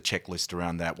what's the checklist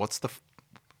around that? What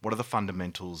are the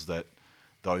fundamentals that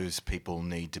those people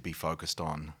need to be focused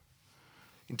on?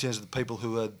 In terms of the people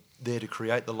who are there to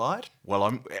create the light. Well,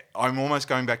 I'm almost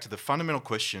going back to the fundamental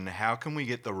question: how can we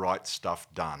get the right stuff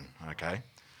done? Okay.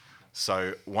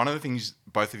 So one of the things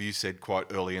both of you said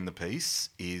quite early in the piece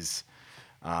is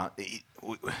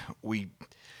we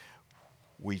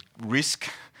risk,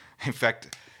 in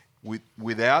fact,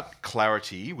 without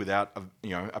clarity, without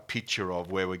a picture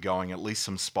of where we're going, at least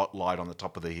some spotlight on the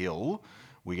top of the hill,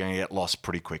 we're going to get lost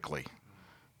pretty quickly.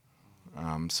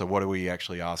 So what are we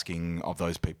actually asking of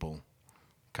those people,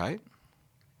 Kate?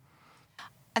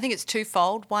 I think it's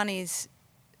twofold. One is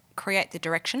create the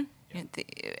direction,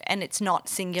 and it's not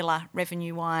singular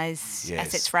revenue-wise, Yes.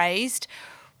 assets raised.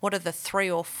 What are the 3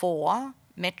 or 4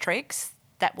 metrics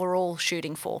that we're all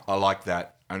shooting for? I like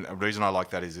that. And the reason I like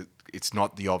that is it's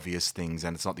not the obvious things,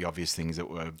 and it's not the obvious things that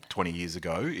were 20 years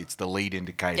ago. It's the lead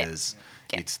indicators.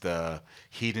 Yeah. It's the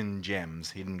hidden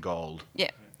gems, hidden gold.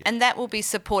 Yeah. And that will be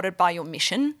supported by your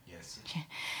mission, Yes.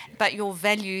 but your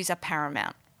values are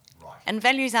paramount. Right. And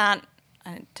values aren't,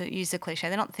 to use the cliche,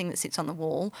 they're not the thing that sits on the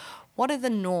wall. What are the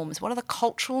norms? What are the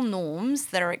cultural norms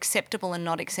that are acceptable and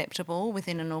not acceptable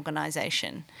within an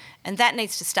organisation? And that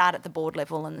needs to start at the board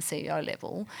level and the CEO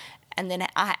level. And then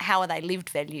how are they lived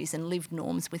values and lived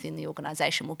norms within the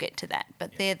organisation? We'll get to that.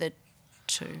 But they're the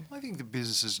two. I think the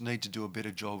businesses need to do a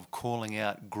better job of calling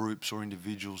out groups or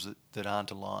individuals that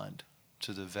aren't aligned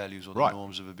to the values or the Right.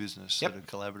 norms of a business Yep. that are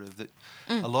collaborative. That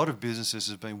a lot of businesses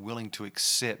have been willing to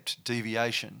accept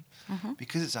deviation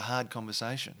because it's a hard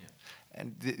conversation.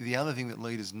 And the other thing that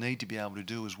leaders need to be able to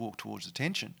do is walk towards the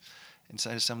tension and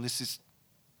say to someone,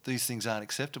 these things aren't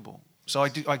acceptable. So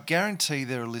I guarantee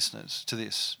there are listeners to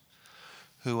this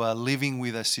who are living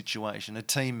with a situation, a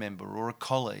team member or a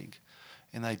colleague,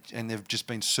 and they've just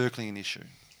been circling an issue.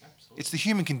 Absolutely. It's the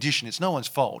human condition. It's no one's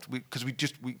fault because we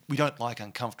don't like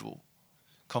uncomfortable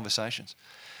conversations.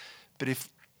 But if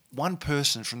one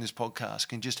person from this podcast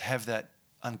can just have that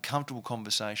uncomfortable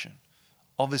conversation,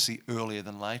 obviously earlier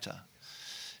than later,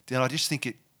 then I just think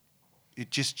it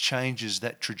just changes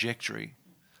that trajectory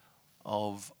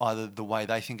of either the way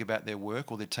they think about their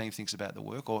work or their team thinks about the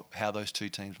work or how those two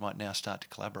teams might now start to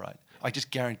collaborate. I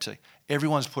just guarantee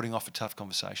everyone's putting off a tough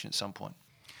conversation at some point.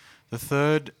 The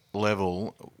third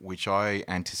level, which I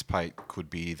anticipate could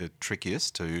be the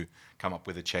trickiest to come up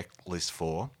with a checklist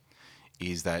for,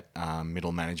 is that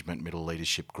middle management, middle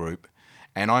leadership group.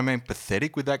 And I'm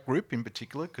empathetic with that group in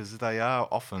particular because they are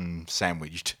often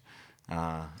sandwiched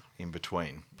in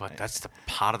between. But that's the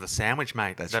part of the sandwich,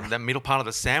 mate. That's That middle part of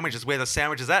the sandwich is where the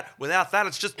sandwich is at. Without that,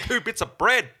 it's just 2 bits of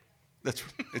bread.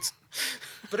 It's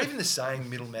But even the saying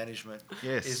middle management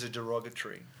Yes. is a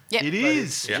derogatory. Yep. it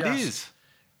is. Yeah. It is.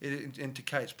 And to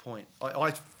Kate's point,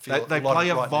 I feel They a lot play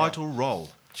of a it right vital now. role.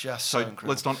 Just So incredible.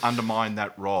 let's not undermine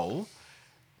that role.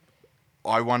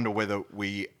 I wonder whether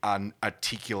we are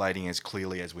articulating as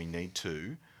clearly as we need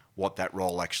to what that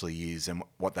role actually is and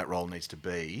what that role needs to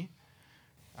be.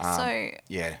 So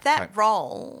yeah, that okay.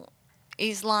 role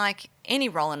is like any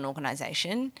role in an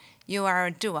organisation. You are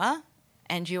a doer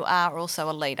and you are also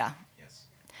a leader. Yes.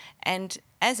 And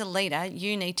as a leader,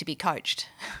 you need to be coached.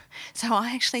 So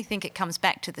I actually think it comes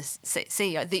back to the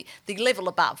CEO, the level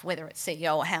above, whether it's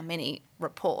CEO or how many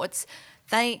reports,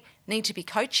 they need to be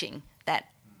coaching that,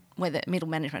 whether middle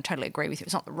management, I totally agree with you,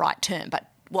 it's not the right term, but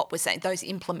what we're saying, those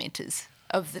implementers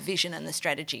of the vision and the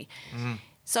strategy.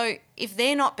 So if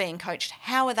they're not being coached,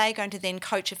 how are they going to then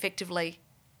coach effectively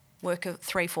worker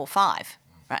 3, 4, 5?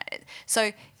 Right?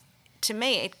 So to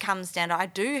me, it comes down to, I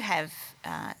do have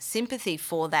sympathy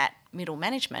for that middle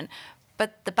management,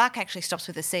 but the buck actually stops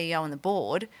with the CEO and the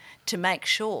board to make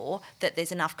sure that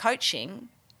there's enough coaching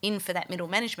in for that middle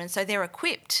management so they're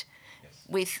equipped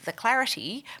with the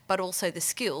clarity but also the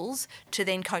skills to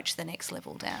then coach the next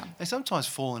level down. They sometimes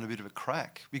fall in a bit of a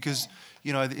crack because,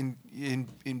 you know,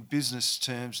 in business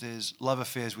terms, there's love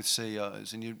affairs with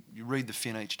CEOs, and you read the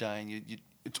Fin each day, and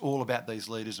it's all about these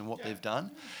leaders and what they've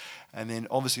done. And then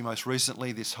obviously most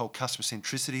recently, this whole customer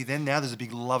centricity. Then now there's a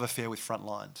big love affair with front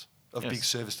lines of big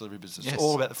service delivery business. Yes. It's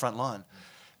all about the front line.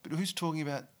 But who's talking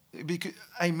about... Because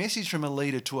a message from a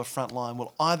leader to a front line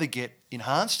will either get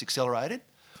enhanced, accelerated,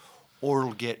 or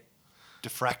it'll get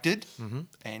diffracted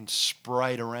and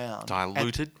sprayed around.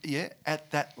 Diluted.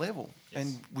 At that level. Yes.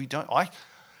 And we don't... I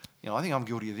think I'm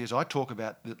guilty of this. I talk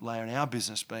about the layer in our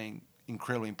business being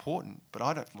incredibly important, but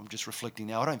I'm just reflecting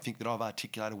now, I don't think that I've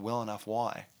articulated well enough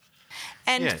why.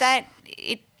 And Yes. that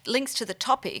it links to the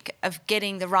topic of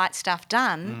getting the right stuff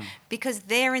done because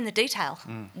they're in the detail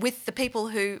with the people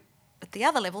who, at the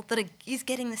other level, that is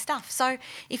getting the stuff. So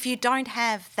if you don't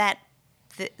have that,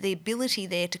 the ability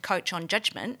there to coach on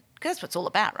judgment, because that's what it's all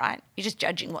about, right? You're just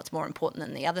judging what's more important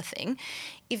than the other thing.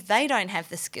 If they don't have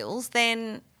the skills,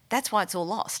 then that's why it's all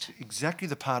lost. Exactly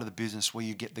the part of the business where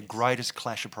you get the greatest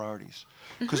clash of priorities.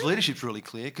 Because leadership's really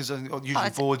clear, because usually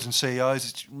boards and CEOs,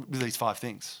 it's really these 5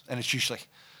 things, and it's usually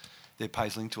their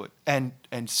pay's linked to it. And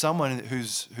someone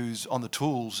who's on the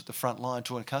tools at the front line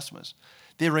talking to customers,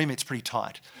 their remit's pretty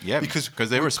tight. Yeah, because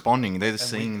they're responding. They're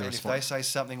seeing the and if response. they say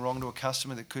something wrong to a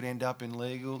customer that could end up in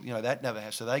legal, that never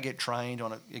happens. So they get trained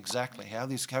on it exactly how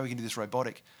we can do this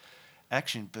robotic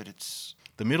action, but it's...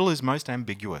 The middle is most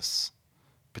ambiguous,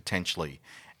 potentially.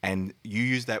 And you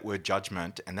use that word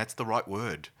judgment, and that's the right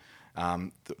word.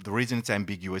 The reason it's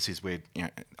ambiguous is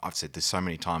I've said this so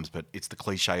many times, but it's the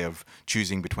cliche of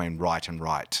choosing between right and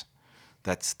right.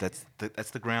 That's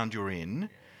the ground you're in.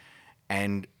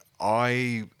 And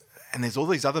there's all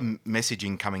these other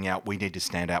messaging coming out. We need to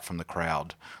stand out from the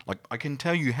crowd. Like, I can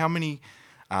tell you how many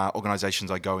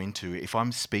organisations I go into. If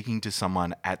I'm speaking to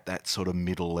someone at that sort of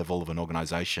middle level of an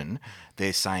organisation,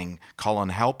 they're saying, "Colin,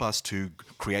 help us to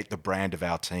create the brand of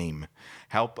our team.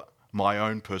 Help my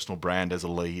own personal brand as a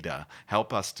leader.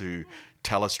 Help us to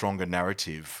tell a stronger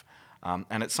narrative."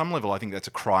 And at some level, I think that's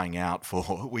a crying out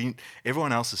for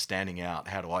everyone else is standing out.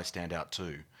 How do I stand out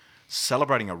too?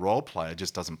 Celebrating a role player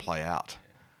just doesn't play out.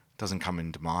 Doesn't come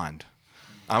into mind.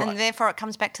 And therefore it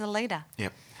comes back to the leader.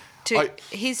 Yep.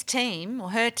 His team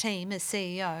or her team as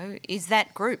CEO is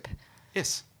that group.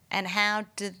 Yes. And how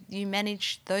do you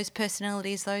manage those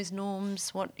personalities, those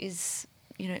norms? What is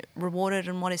rewarded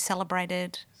and what is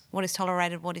celebrated? What is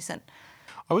tolerated? What isn't?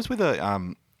 I was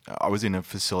I was in a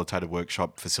facilitating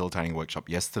a workshop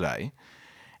yesterday,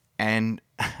 and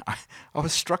I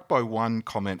was struck by one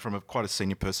comment from quite a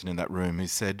senior person in that room who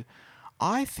said,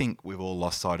 "I think we've all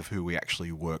lost sight of who we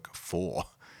actually work for."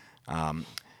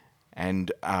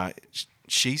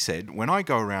 She said, "When I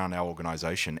go around our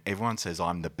organisation, everyone says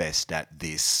I'm the best at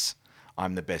this.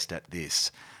 I'm the best at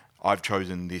this. I've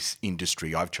chosen this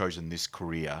industry. I've chosen this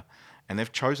career." And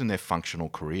they've chosen their functional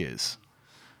careers.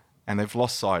 And they've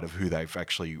lost sight of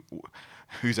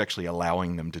who's actually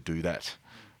allowing them to do that.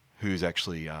 Who's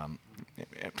actually...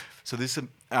 so there's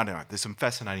some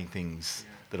fascinating things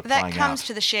that are playing out. That comes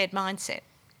to the shared mindset.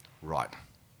 Right.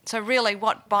 So really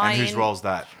what buy-in... And whose role's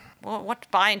that? What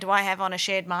buy-in do I have on a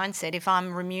shared mindset if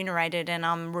I'm remunerated and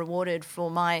I'm rewarded for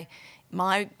my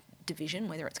division,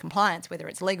 whether it's compliance, whether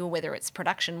it's legal, whether it's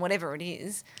production, whatever it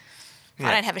is... Yeah.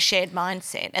 I don't have a shared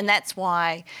mindset, and that's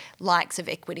why likes of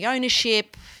equity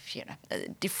ownership,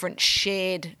 different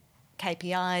shared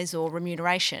KPIs or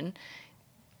remuneration,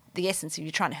 the essence of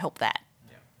you're trying to help that.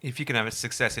 If you can have a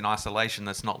success in isolation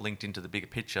that's not linked into the bigger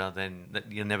picture, then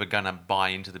you're never going to buy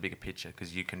into the bigger picture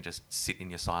because you can just sit in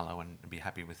your silo and be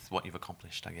happy with what you've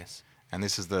accomplished, I guess. And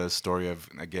this is the story of,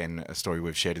 again, a story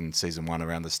we've shared in season 1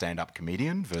 around the stand-up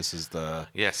comedian versus the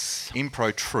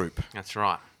impro troupe. That's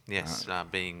right. Yes,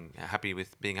 being happy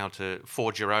with being able to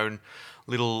forge your own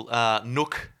little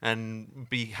nook and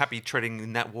be happy treading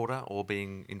in that water, or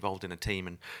being involved in a team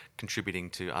and contributing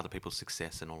to other people's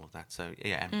success and all of that. So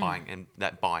and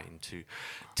buy into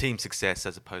team success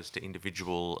as opposed to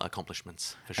individual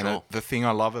accomplishments, for sure. And the thing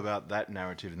I love about that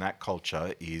narrative and that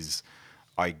culture is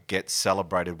I get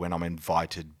celebrated when I'm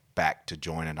invited back to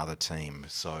join another team.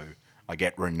 So I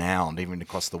get renowned even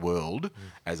across the world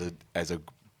as a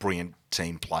brilliant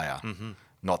team player.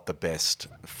 Not the best,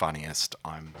 funniest.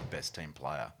 I'm the best team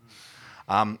player.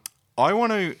 I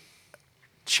want to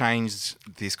change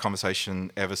this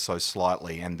conversation ever so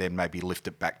slightly, and then maybe lift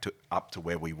it back up to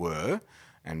where we were,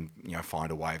 and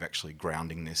find a way of actually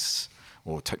grounding this,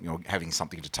 or having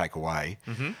something to take away.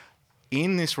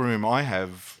 In this room, I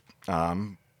have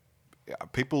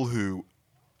people who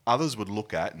others would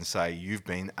look at and say, "You've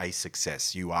been a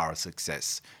success. You are a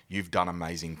success. You've done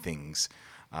amazing things.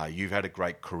 You've had a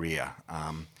great career."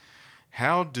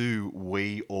 How do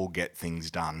we all get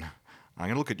things done? I'm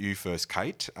going to look at you first,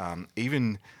 Kate.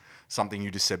 Even something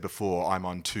you just said before, I'm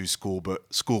on 2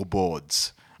 school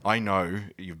boards. I know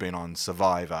you've been on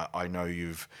Survivor. I know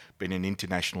you've been an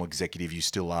international executive. You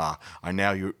still are. I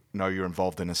know you're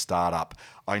involved in a startup.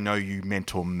 I know you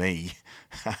mentor me,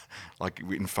 like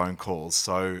in phone calls.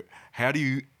 So how do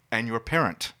you... And you're a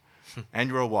parent, and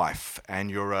you're a wife, and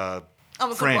you're a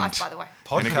I'm a friend, good wife, by the way.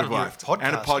 And a good wife.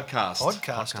 And a Podcaster.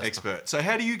 podcast expert. So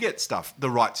how do you get the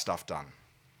right stuff done?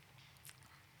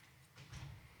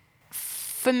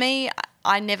 For me,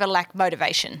 I never lack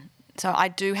motivation. So I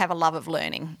do have a love of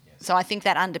learning. So I think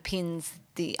that underpins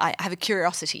I have a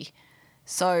curiosity.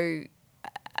 So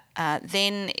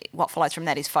then what follows from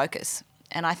that is focus.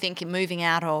 And I think in moving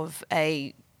out of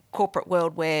a corporate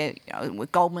world where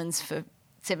with Goldman's for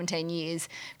 17 years,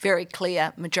 very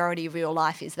clear majority of your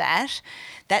life is that's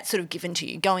sort of given to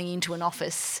you. Going into an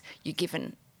office, you're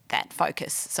given that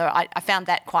focus. So I found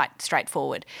that quite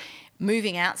straightforward.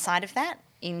 Moving outside of that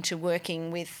into working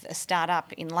with a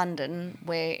startup in London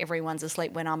where everyone's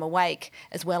asleep when I'm awake,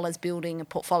 as well as building a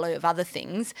portfolio of other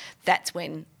things, that's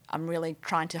when I'm really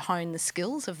trying to hone the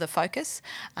skills of the focus.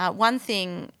 One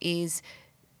thing is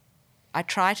I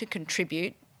try to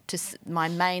contribute to my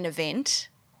main event,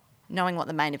 knowing what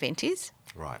the main event is.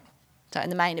 Right. So,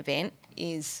 and the main event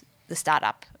is the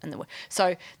startup and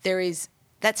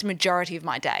that's the majority of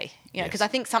my day. Because Yes. I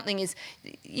think something is,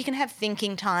 you can have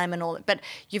thinking time and all, but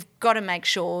you've got to make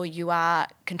sure you are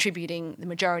contributing the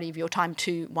majority of your time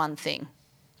to one thing.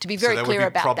 To be very so that clear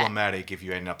would be about problematic if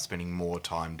you end up spending more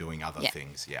time doing other Yeah.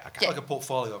 things. Yeah. Okay. Like a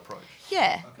portfolio approach.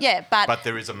 that. Yeah, but But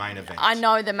there is a main event. I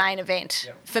know the main event.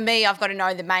 Yep. For me, I've got to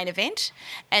know the main event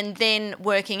and then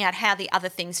working out how the other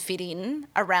things fit in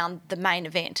around the main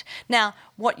event. Now,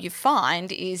 what you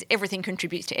find is everything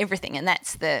contributes to everything, and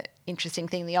that's the interesting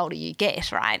thing the older you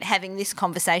get, right? Having this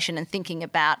conversation and thinking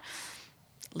about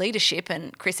leadership,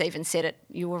 and Chris even said it,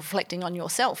 you were reflecting on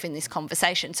yourself in this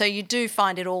conversation. So you do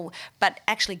find it all, but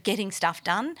actually getting stuff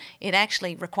done, it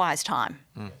actually requires time.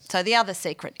 So the other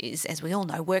secret is, as we all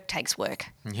know, work takes work.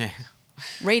 Yeah.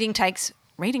 Reading takes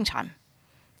reading time.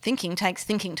 Thinking takes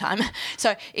thinking time.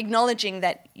 So acknowledging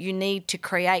that you need to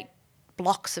create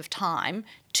blocks of time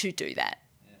to do that.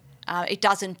 It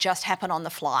doesn't just happen on the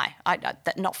fly,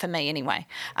 not for me anyway.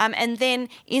 And then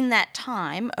in that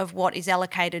time of what is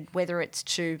allocated, whether it's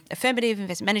to affirmative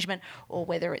investment management or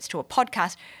whether it's to a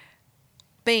podcast,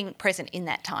 being present in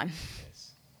that time.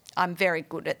 I'm very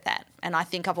good at that, and I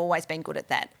think I've always been good at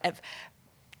that, of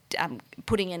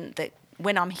putting in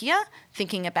when I'm here,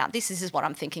 thinking about this is what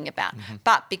I'm thinking about.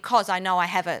 But because I know I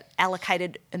have an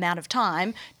allocated amount of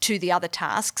time to the other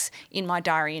tasks in my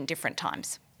diary in different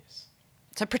times.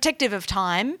 So protective of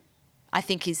time, I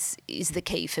think, is the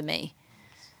key for me.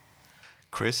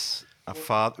 Chris, a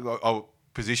father, I'll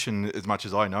position as much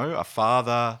as I know, a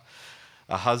father,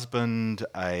 a husband,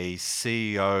 a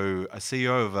CEO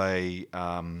of a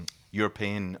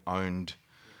European-owned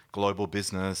global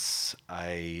business,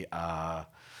 a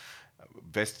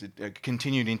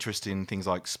continued interest in things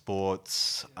like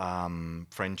sports,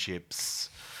 friendships,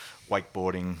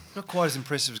 wakeboarding. Not quite as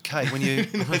impressive as Kate. When you,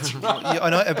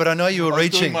 I know you were I was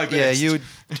doing reaching. my Yeah, best. you would.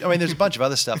 I mean, there's a bunch of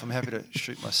other stuff. I'm happy to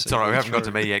shoot my. It's all right. We haven't got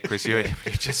to me yet, Chris. You wait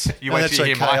That's till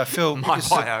you hear okay. my, I feel my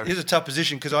bio. here's a tough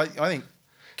position because I think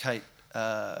Kate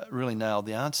really nailed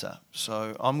the answer.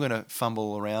 So I'm going to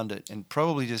fumble around it and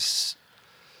probably just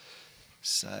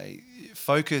say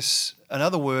focus.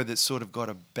 Another word that's sort of got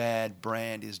a bad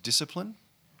brand is discipline.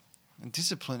 And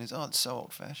discipline is, it's so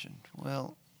old-fashioned.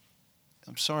 Well,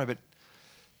 I'm sorry, but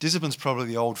discipline's probably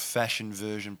the old-fashioned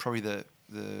version, probably the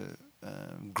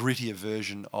grittier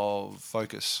version of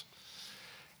focus.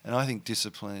 And I think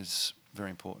discipline is very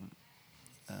important.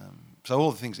 So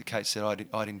all the things that Kate said,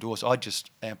 I'd endorse. I'd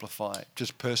just amplify it,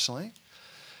 just personally,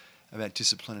 about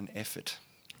discipline and effort,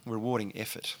 rewarding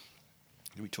effort.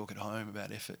 We talk at home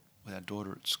about effort with our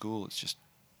daughter at school. It's just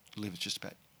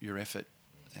about your effort,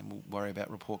 and we'll worry about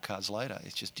report cards later.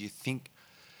 It's just, do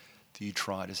you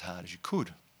tried as hard as you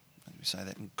could? And we say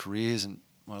that in careers, and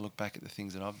when I look back at the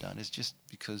things that I've done, it's just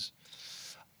because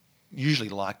usually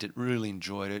liked it, really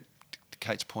enjoyed it. To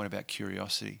Kate's point about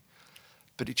curiosity,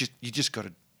 but you just got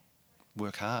to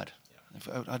work hard.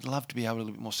 I'd love to be able to be a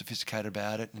little bit more sophisticated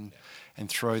about it and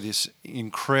throw this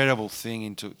incredible thing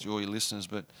into all your listeners,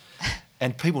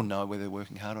 and people know whether they're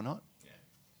working hard or not. Yeah.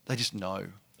 They just know.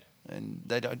 Yeah. And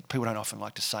people don't often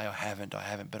like to say, I haven't,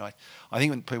 but I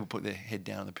think when people put their head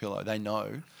down on the pillow, they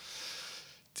know,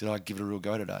 did I give it a real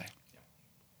go today?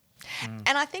 Yeah.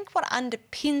 And I think what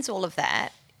underpins all of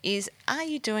that is, are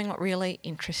you doing what really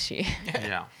interests you?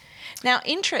 Yeah. Now,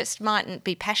 interest mightn't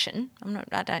be passion. I'm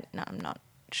not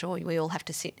sure. We all have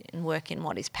to sit and work in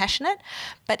what is passionate.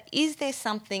 But is there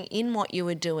something in what you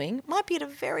are doing, might be at a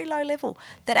very low level,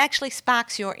 that actually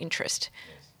sparks your interest?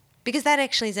 Yes. Because that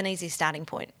actually is an easy starting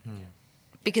point.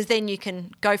 Because then you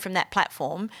can go from that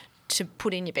platform to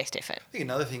put in your best effort. I think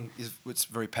another thing is what's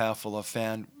very powerful I've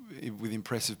found with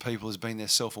impressive people has been their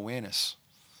self-awareness.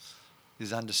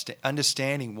 Is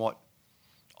understanding what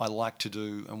I like to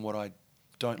do and what I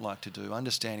don't like to do,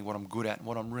 understanding what I'm good at and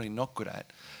what I'm really not good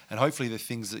at, and hopefully the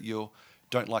things that you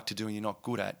don't like to do and you're not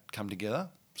good at come together,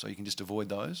 so you can just avoid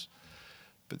those.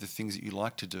 But the things that you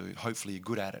like to do, hopefully you're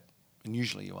good at it, and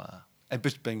usually you are. And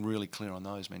just being really clear on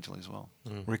those mentally as well.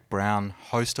 Rick Brown,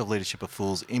 host of Leadership of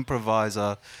Fools,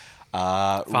 improviser,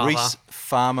 Father.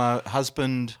 farmer,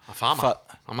 husband. A farmer.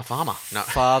 I'm a farmer. No.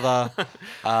 Father.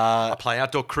 I play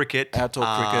outdoor cricket. Outdoor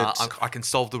cricket. I can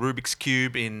solve the Rubik's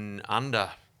Cube in under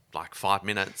like 5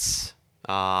 minutes.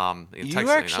 It takes, You're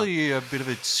actually a bit of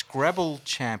a Scrabble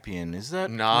champion, is that?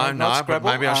 No, not but Scrabble?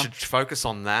 maybe I should focus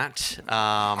on that.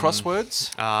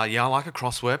 Crosswords? Yeah, I like a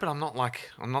crossword, but I'm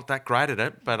not that great at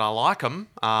it. But I like them.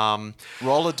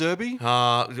 Roller derby?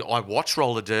 I watch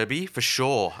roller derby for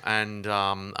sure, and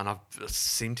I've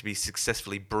seemed to be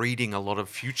successfully breeding a lot of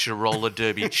future roller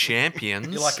derby champions.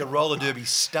 You're like a roller derby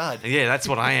stud. Yeah, that's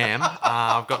what I am.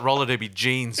 I've got roller derby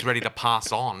genes ready to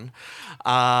pass on.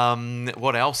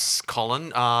 What else,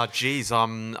 Colin? I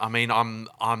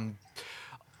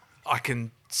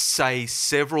can say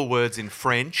several words in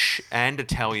French and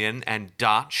Italian and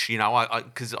Dutch. You know,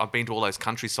 because I've been to all those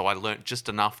countries, so I learnt just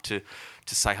enough to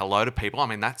say hello to people. I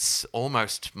mean, that's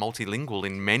almost multilingual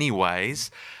in many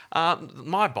ways.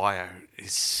 My bio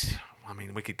is. I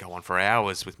mean, we could go on for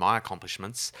hours with my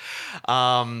accomplishments,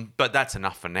 but that's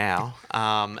enough for now.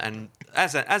 And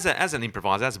as an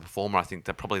improviser, as a performer, I think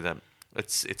that probably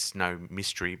it's no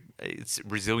mystery.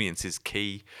 Resilience is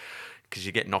key because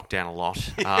you get knocked down a lot.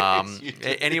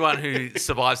 Anyone who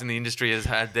survives in the industry has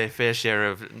had their fair share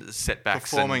of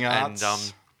setbacks. Performing arts.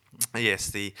 And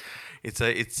yes,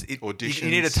 auditions. You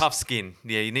need a tough skin.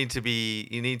 Yeah, you need to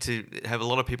have a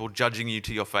lot of people judging you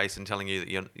to your face and telling you that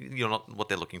you're not what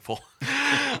they're looking for.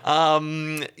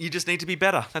 You just need to be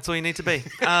better. That's all you need to be.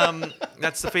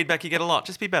 That's the feedback you get a lot.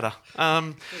 Just be better.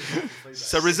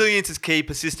 So resilience is key.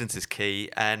 Persistence is key,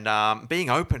 and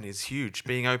being open is huge.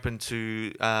 Being open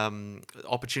to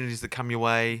opportunities that come your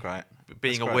way. Great.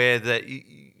 Being That's aware that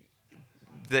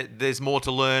that there's more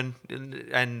to learn,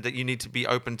 and that you need to be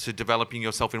open to developing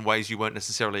yourself in ways you weren't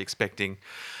necessarily expecting,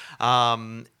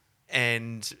 and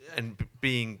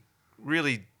being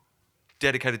really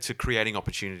dedicated to creating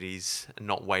opportunities and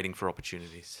not waiting for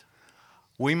opportunities.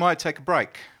 We might take a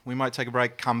break.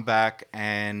 Come back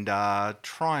and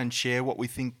try and share what we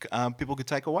think people could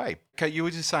take away. Okay, you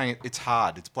were just saying it's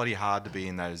hard. It's bloody hard to be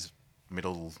in those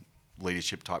middle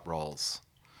leadership type roles.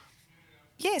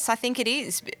 Yes, I think it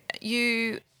is.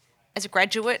 You, as a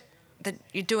graduate, that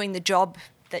you're doing the job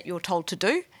that you're told to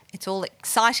do. It's all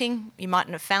exciting. You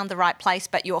mightn't have found the right place,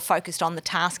 but you're focused on the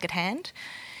task at hand.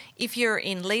 If you're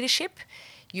in leadership,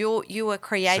 you are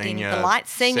creating the light.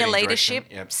 Senior leadership,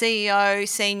 yep. CEO,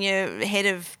 senior head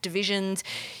of divisions,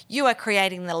 you are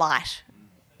creating the light.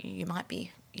 You might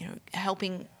be,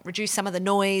 helping reduce some of the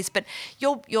noise, but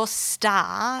your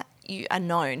star, you are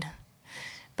known.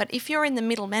 But if you're in the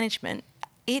middle management,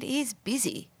 it is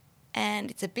busy,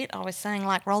 and it's a bit, I was saying,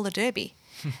 like roller derby.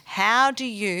 How do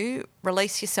you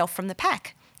release yourself from the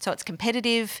pack? So it's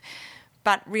competitive,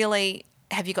 but really,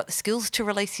 have you got the skills to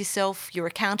release yourself? You're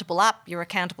accountable up, you're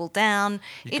accountable down.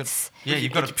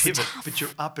 You've got to pivot. But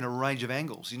you're up in a range of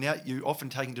angles. You're often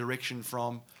taking direction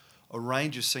from a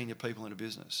range of senior people in a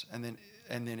business, and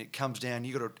then it comes down.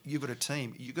 You've got a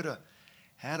team.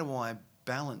 How do I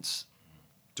balance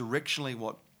directionally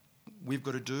what we've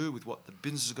got to do with what the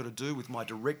business has got to do with my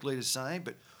direct leaders saying,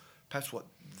 but perhaps what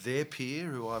their peer,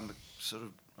 who I'm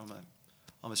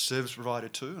a service provider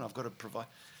to, and I've got to provide.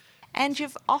 And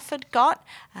you've often got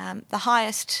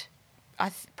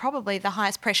probably the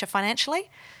highest pressure financially.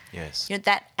 Yes.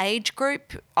 That age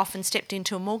group often stepped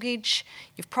into a mortgage.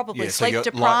 You've probably so sleep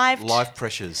deprived. Life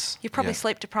pressures. You're probably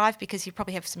sleep deprived because you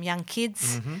probably have some young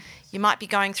kids. Mm-hmm. You might be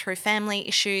going through family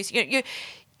issues.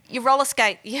 You roller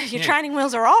skate, your training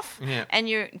wheels are off, and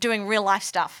you're doing real life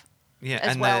stuff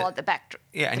as well at the back.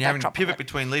 Yeah, and you're having to pivot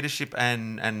between leadership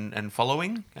and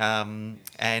following,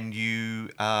 and you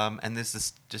and there's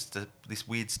this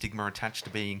weird stigma attached to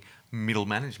being middle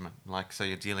management. Like, so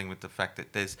you're dealing with the fact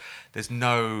that there's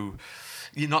no,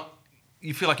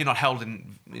 you feel like you're not held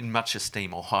in much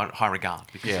esteem or high regard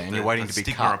because of and you're waiting to be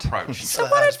stigma cut. approach. So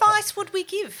what advice would we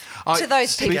give to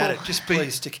those people?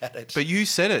 Please stick at it. But you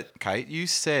said it, Kate. You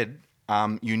said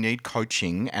you need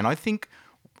coaching, and I think,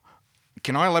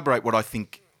 can I elaborate what I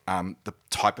think the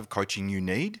type of coaching you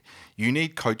need? You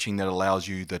need coaching that allows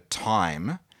you the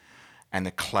time and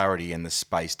the clarity and the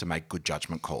space to make good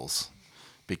judgment calls.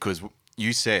 Because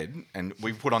you said, and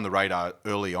we put on the radar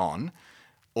early on,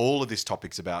 all of this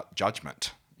topic's about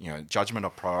judgment. Judgment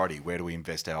of priority. Where do we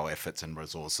invest our efforts and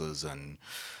resources? And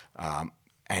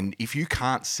if you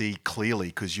can't see clearly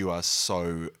because you are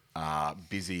so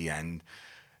busy and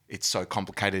it's so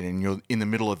complicated, and you're in the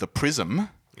middle of the prism,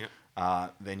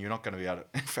 then you're not going to be able to.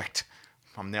 In fact,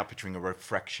 I'm now picturing a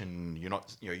refraction.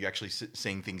 You're actually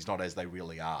seeing things not as they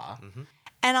really are. Mm-hmm.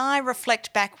 And I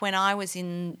reflect back when I was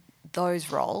in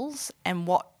those roles and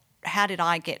how did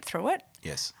I get through it?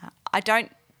 Yes. I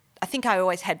think I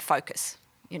always had focus,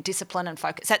 discipline and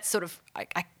focus. That's sort of,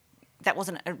 that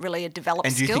wasn't really a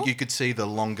developed skill. And do you think you could see the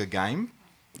longer game?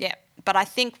 Yeah. But I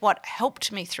think what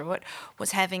helped me through it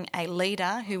was having a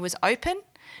leader who was open,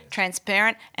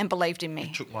 transparent, and believed in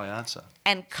me. Took my answer.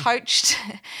 And coached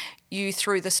you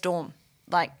through the storm.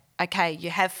 Like, okay, you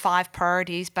have 5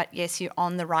 priorities, but yes, you're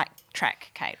on the right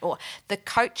track, Kate. Or the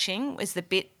coaching was the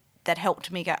bit that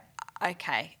helped me go,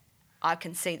 okay, I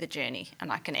can see the journey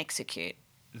and I can execute.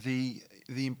 The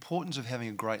importance of having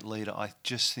a great leader, I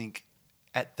just think,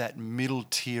 at that middle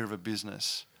tier of a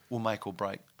business will make or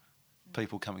break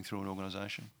people coming through an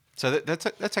organisation. So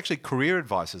that's actually career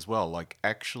advice as well. Like,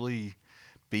 actually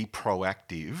be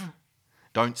proactive.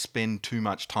 Don't spend too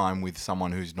much time with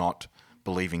someone who's not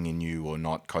believing in you or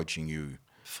not coaching you.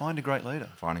 Find a great leader.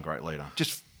 Find a great leader.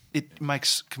 Just it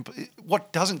makes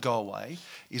what doesn't go away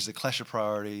is the clash of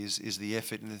priorities, is the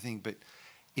effort and the thing, but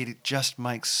it just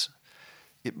makes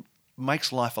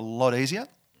life a lot easier,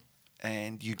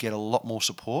 and you get a lot more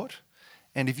support.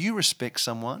 And if you respect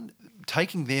someone,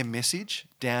 taking their message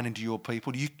down into your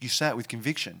people, you say it with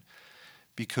conviction,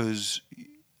 because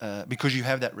you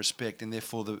have that respect, and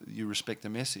therefore you respect the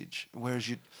message. Whereas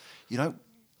you don't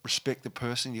respect the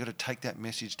person, you got to take that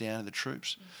message down to the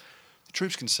troops. The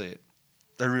troops can see it.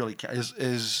 They really can.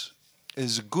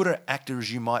 As good an actor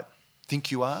as you might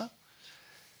think you are,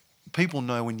 people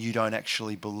know when you don't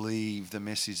actually believe the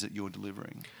message that you're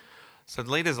delivering. So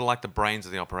the leaders are like the brains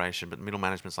of the operation, but middle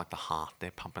management's like the heart. They're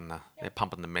pumping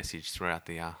the message throughout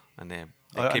the and they're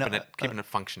keeping it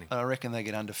functioning. I reckon they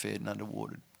get underfed and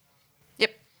underwatered.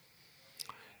 Yep.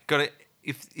 Got to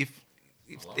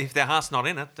if their heart's not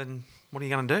in it, then what are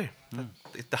you going to do?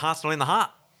 If the heart's not in the heart,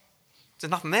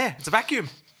 there's nothing there. It's a vacuum.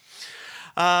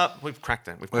 We've cracked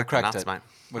it. We've cracked it, mate.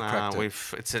 We've cracked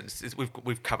it.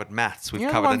 We've covered maths. We've You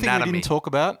know, covered one thing anatomy. we didn't talk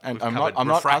about, and We've I'm covered not asking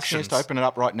us to refractions. open it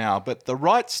up right now, but The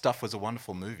Right Stuff was a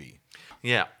wonderful movie.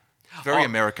 Yeah. Very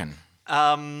American.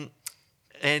 And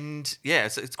yeah,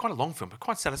 it's quite a long film, but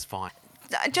quite satisfying.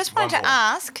 I just wanted One to more.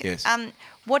 ask, Yes.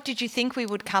 what did you think we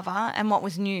would cover and what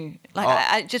was new?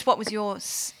 Like, just what was your...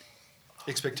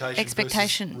 Expectation.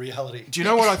 versus reality. Do you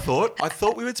know what I thought? I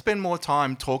thought we would spend more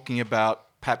time talking about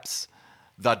perhaps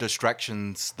the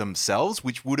distractions themselves,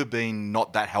 which would have been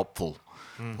not that helpful.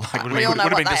 Like, We all know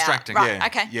would have what been they are. distracting. Right. Yeah,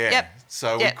 Okay. Yeah. Yep.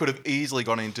 So Yep. we could have easily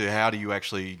gone into how do you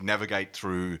actually navigate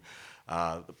through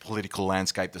the political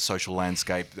landscape, the social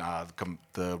landscape,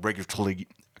 the regulatory.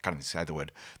 I can't even say the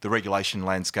word. The regulation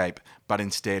landscape, but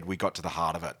instead we got to the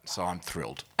heart of it. So I'm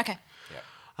thrilled. Okay.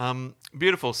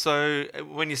 Beautiful. So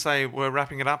when you say we're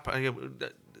wrapping it up,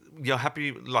 you're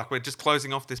happy? Like we're just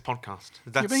closing off this podcast?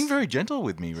 You're being very gentle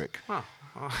with me, Rick. Oh,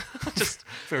 just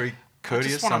Very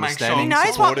courteous, wanna make sure- understanding, He knows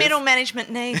what supportive. middle management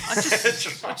needs.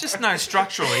 I just know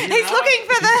structurally. He's looking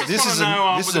for the... This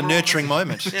is a nurturing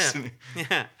moment.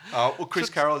 Yeah. Well, Chris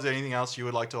Carroll, is there anything else you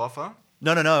would like to offer?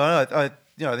 No.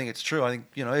 I think it's true. I think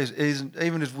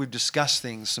even as we've discussed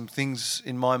things, some things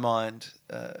in my mind,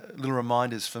 little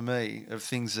reminders for me of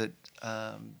things that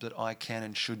that I can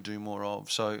and should do more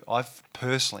of. So I've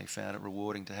personally found it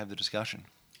rewarding to have the discussion.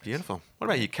 Beautiful. What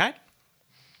about you, Kate?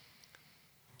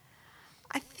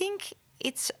 I think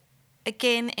it's,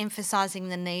 again, emphasising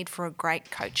the need for a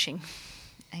great coaching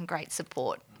and great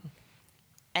support.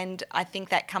 And I think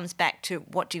that comes back to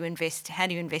how do you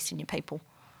invest in your people?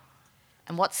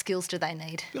 And what skills do they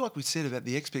need? I feel like we said about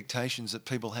the expectations that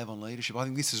people have on leadership. I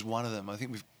think this is one of them. I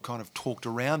think we've kind of talked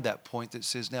around that point that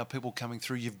says now people coming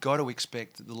through, you've got to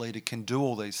expect that the leader can do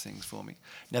all these things for me.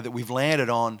 Now that we've landed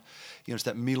on, it's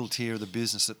that middle tier of the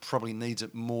business that probably needs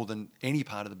it more than any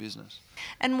part of the business.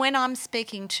 And when I'm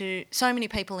speaking to so many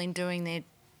people in doing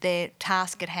their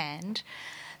task at hand,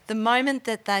 the moment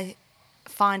that they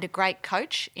find a great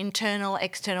coach, internal,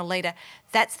 external leader,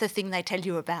 that's the thing they tell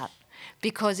you about,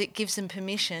 because it gives them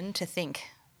permission to think.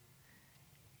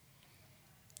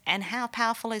 And how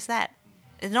powerful is that?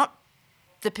 It's not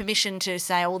the permission to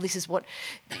say, oh, this is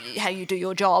how you do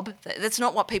your job. That's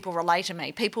not what people relay to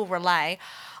me. People relay,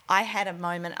 I had a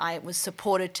moment I was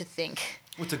supported to think.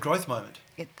 With the growth moment.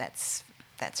 That's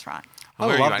right. I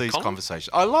Where are you love at, these Colin?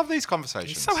 conversations. I love these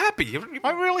conversations. So happy.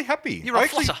 I'm really happy. You're a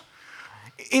Actually, flutter.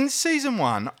 in season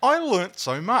 1, I learnt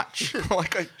so much.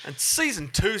 And season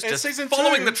 2's And just season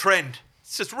following 2 the trend.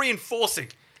 It's just reinforcing.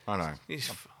 I know.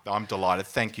 Yes. I'm delighted.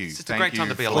 Thank you. It's a Thank great you time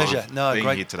to be for alive. Pleasure. No, being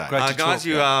great- here today. great to Guys,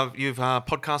 talk. you've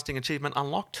podcasting achievement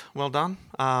unlocked. Well done.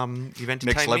 You've entertained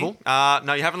Next me. level?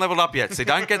 No, you haven't leveled up yet. So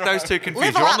don't get those two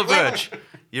confused. Level You're on the up, level. verge.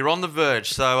 You're on the verge.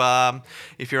 So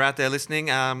if you're out there listening,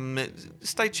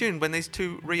 stay tuned. When these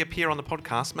two reappear on the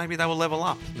podcast, maybe they will level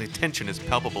up. The tension is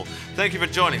palpable. Thank you for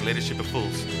joining Leadership of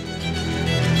Fools.